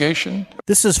investigation.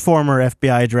 This is former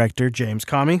FBI Director James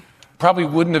Comey. Probably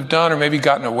wouldn't have done or maybe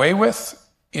gotten away with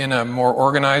in a more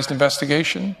organized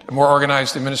investigation, a more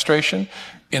organized administration,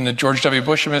 in the George W.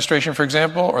 Bush administration, for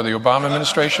example, or the Obama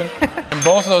administration. In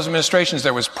both of those administrations,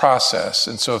 there was process.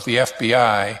 And so if the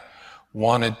FBI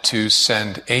wanted to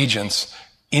send agents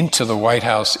into the White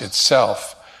House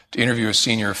itself to interview a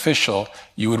senior official,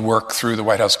 you would work through the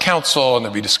White House counsel, and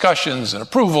there'd be discussions and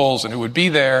approvals, and who would be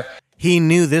there. He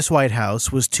knew this White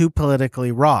House was too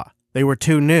politically raw. They were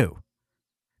too new.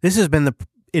 This has been the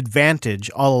advantage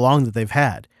all along that they've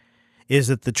had, is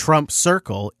that the Trump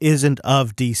circle isn't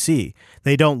of D.C.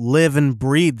 They don't live and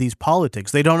breathe these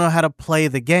politics. They don't know how to play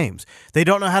the games. They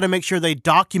don't know how to make sure they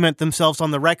document themselves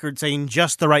on the record saying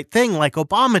just the right thing like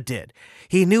Obama did.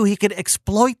 He knew he could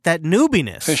exploit that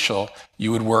newbiness. Official,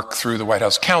 you would work through the White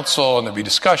House counsel, and there'd be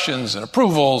discussions and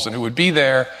approvals, and who would be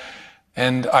there.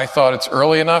 And I thought, it's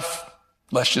early enough.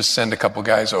 Let's just send a couple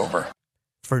guys over.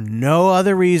 For no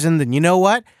other reason than, you know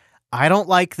what? I don't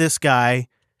like this guy.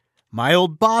 My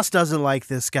old boss doesn't like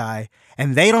this guy,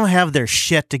 and they don't have their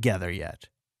shit together yet.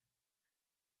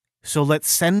 So let's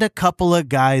send a couple of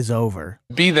guys over.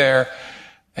 Be there,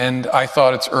 and I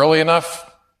thought, it's early enough.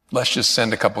 Let's just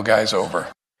send a couple guys over.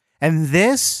 And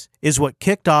this is what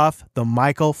kicked off the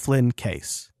Michael Flynn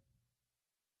case.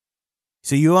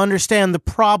 So you understand the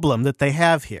problem that they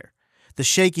have here, the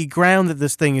shaky ground that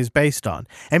this thing is based on.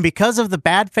 And because of the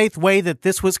bad faith way that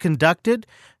this was conducted,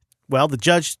 well, the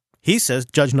judge, he says,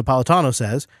 Judge Napolitano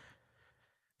says,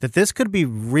 that this could be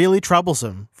really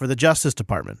troublesome for the Justice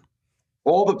Department.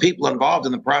 All the people involved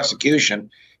in the prosecution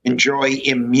enjoy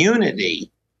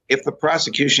immunity if the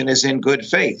prosecution is in good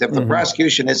faith. If the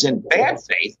prosecution is in bad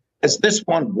faith, as this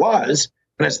one was,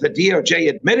 and as the DOJ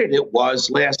admitted it was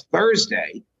last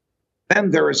Thursday,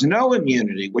 then there is no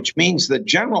immunity, which means the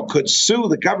general could sue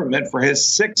the government for his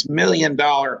 $6 million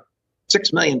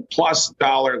plus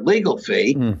legal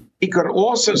fee. He could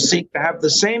also seek to have the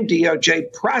same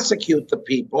DOJ prosecute the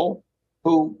people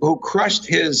who crushed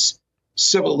his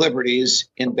civil liberties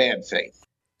in bad faith.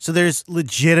 So there's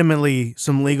legitimately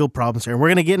some legal problems here. And we're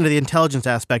going to get into the intelligence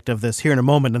aspect of this here in a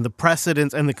moment and the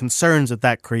precedents and the concerns that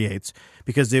that creates,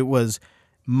 because it was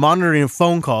monitoring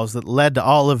phone calls that led to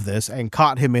all of this and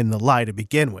caught him in the lie to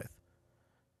begin with.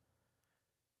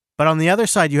 But on the other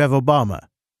side, you have Obama.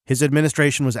 His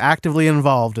administration was actively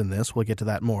involved in this. We'll get to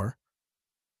that more.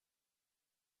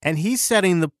 And he's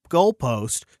setting the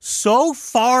goalpost so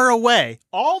far away,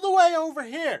 all the way over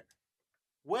here,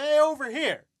 way over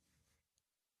here,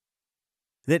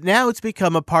 that now it's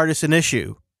become a partisan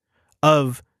issue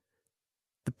of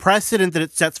the precedent that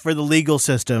it sets for the legal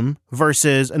system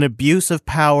versus an abuse of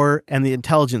power and the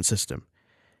intelligence system.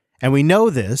 And we know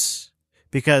this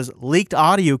because leaked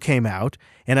audio came out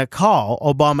in a call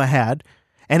Obama had,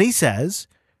 and he says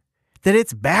that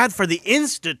it's bad for the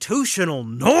institutional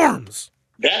norms.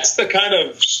 That's the kind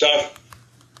of stuff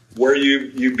where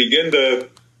you begin to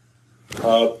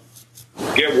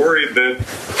get worried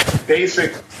that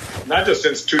basic, not just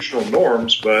institutional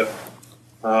norms, but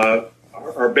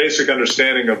our basic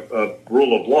understanding of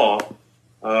rule of law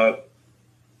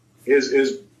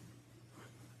is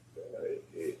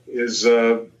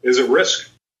at risk.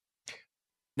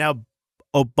 Now,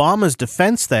 Obama's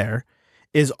defense there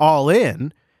is all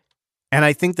in. And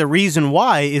I think the reason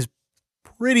why is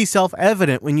pretty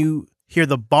self-evident when you hear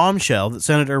the bombshell that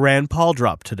Senator Rand Paul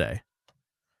dropped today.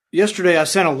 Yesterday, I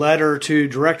sent a letter to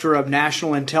Director of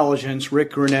National Intelligence,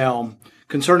 Rick Grenell,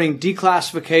 concerning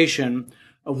declassification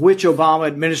of which Obama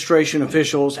administration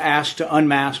officials asked to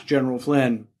unmask General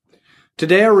Flynn.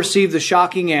 Today, I received the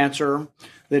shocking answer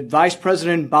that Vice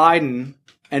President Biden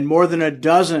and more than a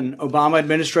dozen Obama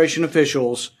administration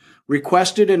officials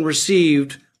requested and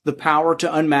received the power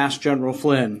to unmask General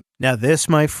Flynn. Now, this,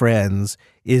 my friends,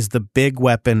 is the big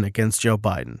weapon against Joe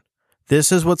Biden.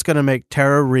 This is what's going to make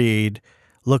Tara Reade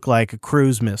look like a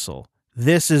cruise missile.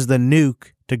 This is the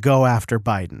nuke to go after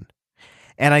Biden.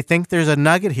 And I think there's a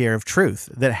nugget here of truth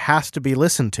that has to be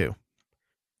listened to.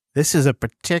 This is a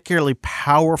particularly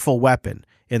powerful weapon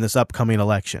in this upcoming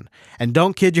election. And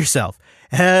don't kid yourself.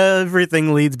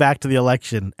 Everything leads back to the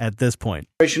election at this point.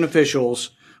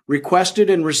 Officials requested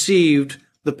and received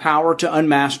the power to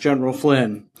unmask General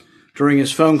Flynn during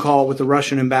his phone call with the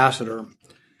Russian ambassador.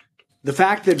 The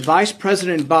fact that Vice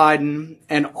President Biden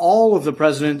and all of the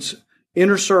president's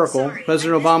inner circle,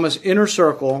 President Obama's inner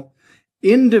circle,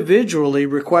 individually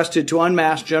requested to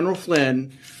unmask General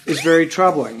Flynn is very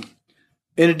troubling.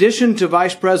 In addition to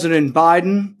Vice President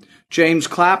Biden, James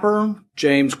Clapper,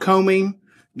 James Comey,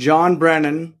 John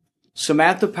Brennan,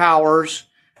 Samantha Powers,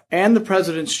 and the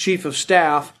president's chief of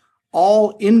staff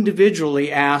all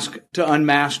individually asked to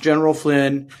unmask General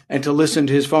Flynn and to listen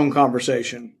to his phone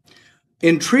conversation.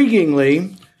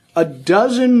 Intriguingly, a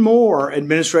dozen more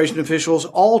administration officials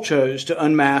all chose to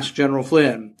unmask General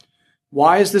Flynn.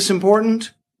 Why is this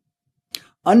important?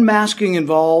 Unmasking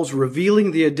involves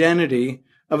revealing the identity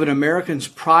of an American's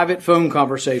private phone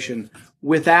conversation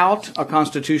without a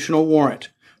constitutional warrant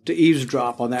to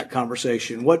eavesdrop on that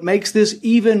conversation. What makes this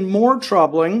even more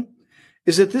troubling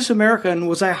is that this American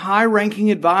was a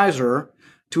high-ranking advisor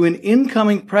to an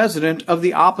incoming president of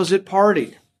the opposite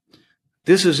party.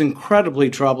 This is incredibly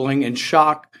troubling and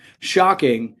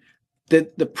shocking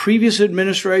that the previous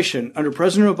administration, under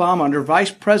President Obama, under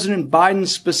Vice President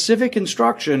Biden's specific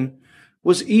instruction,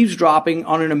 was eavesdropping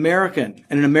on an American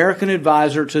and an American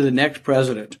advisor to the next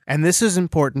president. And this is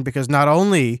important because not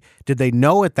only did they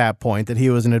know at that point that he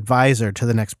was an advisor to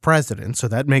the next president, so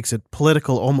that makes it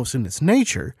political almost in its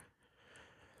nature,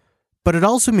 but it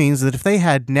also means that if they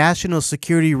had national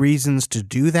security reasons to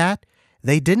do that,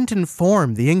 they didn't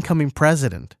inform the incoming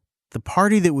president, the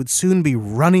party that would soon be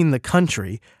running the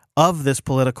country, of this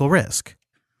political risk.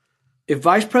 If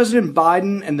Vice President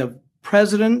Biden and the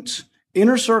president's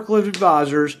inner circle of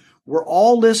advisors were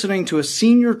all listening to a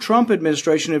senior Trump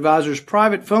administration advisor's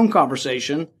private phone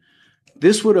conversation,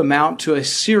 this would amount to a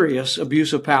serious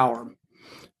abuse of power.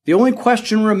 The only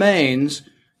question remains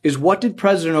is, what did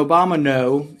President Obama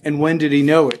know and when did he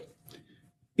know it?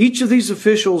 Each of these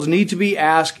officials need to be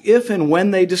asked if and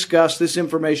when they discussed this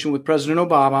information with President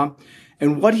Obama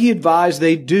and what he advised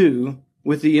they do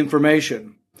with the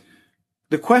information.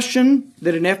 The question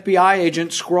that an FBI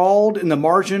agent scrawled in the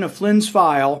margin of Flynn's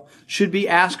file should be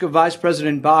asked of Vice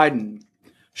President Biden.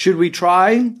 Should we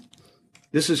try?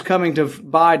 This is coming to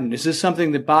Biden. Is this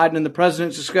something that Biden and the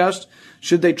president discussed?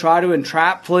 Should they try to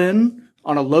entrap Flynn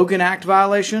on a Logan Act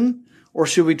violation, or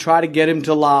should we try to get him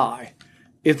to lie?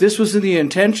 If this was the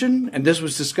intention, and this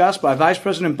was discussed by Vice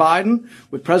President Biden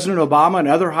with President Obama and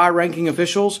other high-ranking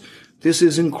officials, this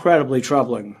is incredibly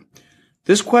troubling.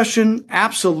 This question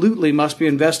absolutely must be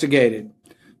investigated.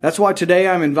 That's why today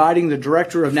I'm inviting the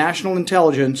Director of National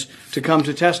Intelligence to come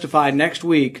to testify next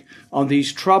week on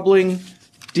these troubling,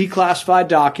 declassified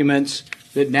documents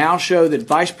that now show that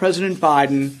Vice President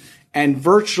Biden and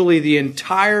virtually the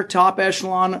entire top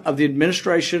echelon of the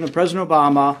administration of President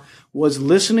Obama was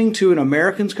listening to an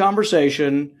American's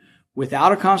conversation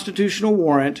without a constitutional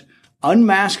warrant,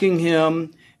 unmasking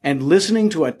him, and listening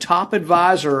to a top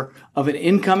advisor of an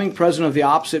incoming president of the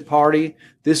opposite party.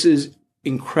 This is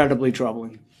incredibly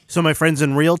troubling. So my friends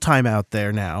in real time out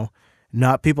there now,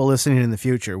 not people listening in the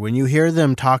future, when you hear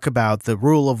them talk about the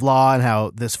rule of law and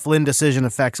how this Flynn decision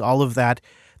affects all of that,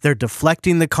 they're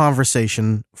deflecting the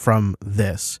conversation from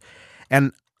this.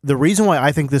 And the reason why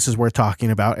I think this is worth talking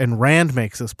about, and Rand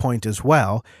makes this point as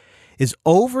well, is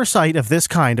oversight of this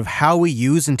kind of how we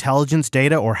use intelligence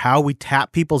data or how we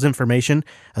tap people's information,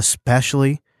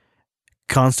 especially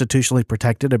constitutionally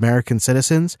protected American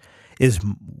citizens, is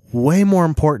way more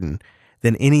important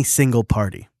than any single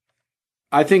party.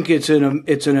 I think it's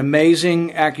an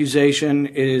amazing accusation.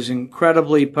 It is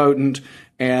incredibly potent,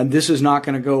 and this is not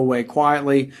going to go away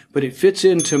quietly, but it fits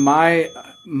into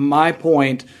my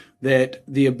point that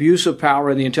the abuse of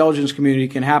power in the intelligence community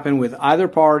can happen with either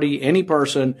party, any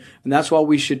person, and that's why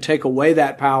we should take away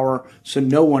that power so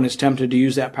no one is tempted to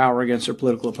use that power against their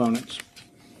political opponents.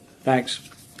 Thanks.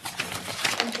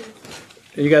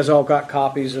 You guys all got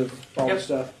copies of all the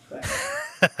stuff?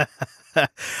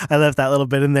 I left that little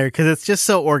bit in there because it's just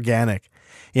so organic.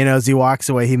 You know, as he walks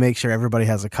away, he makes sure everybody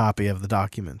has a copy of the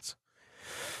documents.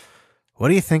 What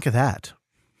do you think of that?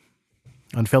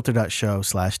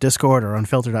 Unfiltered.show/Discord or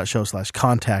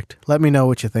unfiltered.show/contact. Let me know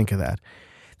what you think of that.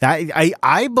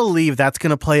 I believe that's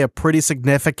going to play a pretty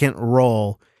significant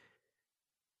role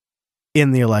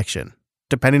in the election,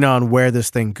 depending on where this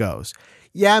thing goes.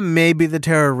 Yeah, maybe the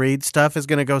Tara Reade stuff is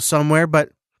going to go somewhere,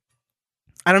 but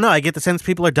I don't know. I get the sense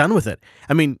people are done with it.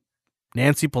 I mean,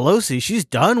 Nancy Pelosi, she's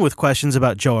done with questions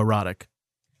about Joe Exotic.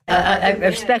 I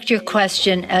respect your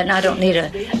question, and I don't need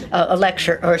a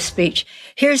lecture or a speech.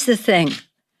 Here's the thing.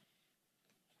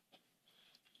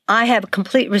 I have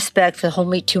complete respect for the whole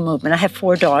Me Too movement. I have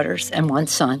 4 daughters and 1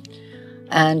 son,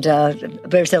 and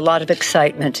there's a lot of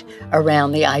excitement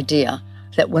around the idea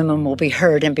that women will be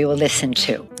heard and be listened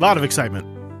to. A lot of excitement.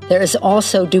 There is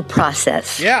also due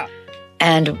process. Yeah.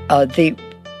 And the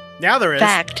now there is.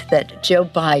 fact that Joe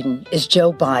Biden is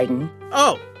Joe Biden.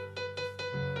 Oh.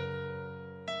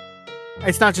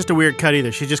 It's not just a weird cut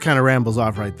either. She just kind of rambles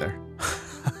off right there.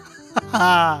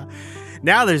 Now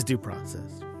there's due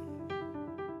process.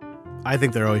 I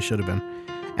think there always should have been.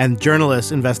 And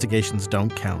journalists' investigations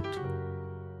don't count.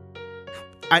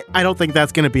 I don't think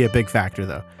that's going to be a big factor,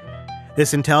 though.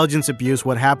 This intelligence abuse,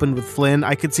 what happened with Flynn,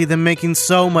 I could see them making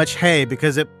so much hay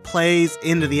because it plays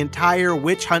into the entire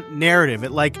witch hunt narrative.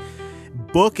 It,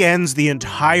 bookends the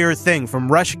entire thing from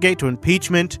Russiagate to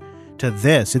impeachment to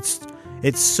this.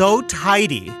 It's so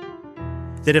tidy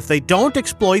that if they don't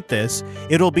exploit this,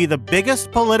 it'll be the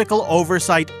biggest political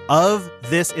oversight of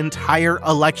this entire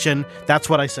election. That's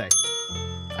what I say.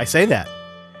 I say that.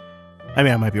 I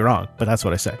mean, I might be wrong, but that's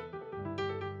what I say.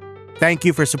 Thank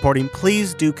you for supporting.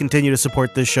 Please do continue to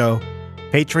support this show.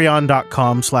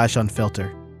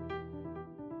 Patreon.com/unfilter.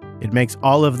 It makes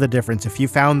all of the difference. If you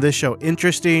found this show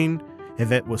interesting,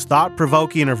 if it was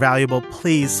thought-provoking or valuable,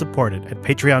 please support it at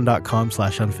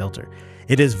patreon.com/unfilter.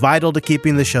 It is vital to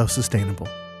keeping the show sustainable.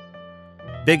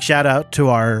 Big shout out to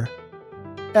our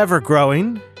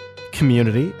ever-growing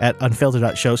community at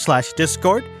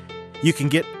unfiltered.show/Discord. You can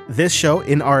get this show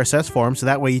in RSS form, so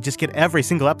that way you just get every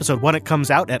single episode when it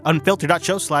comes out at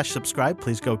unfiltered.show/subscribe.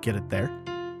 Please go get it there.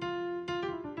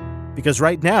 Because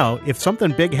right now, if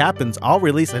something big happens, I'll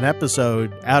release an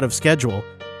episode out of schedule,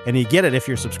 and you get it if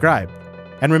you're subscribed.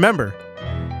 And remember,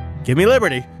 give me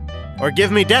liberty, or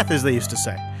give me death, as they used to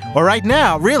say. Or right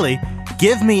now, really,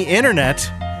 give me internet,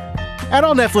 and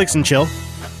I'll Netflix and chill.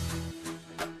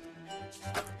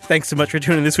 Thanks so much for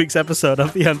tuning in this week's episode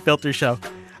of The Unfiltered Show.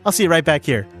 I'll see you right back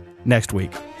here next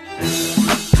week.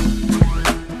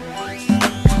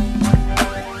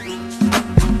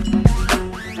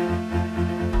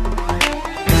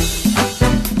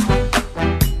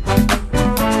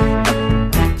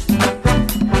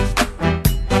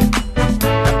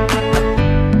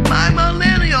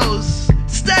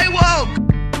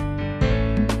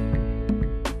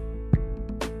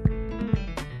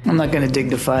 I'm not going to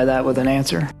dignify that with an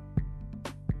answer.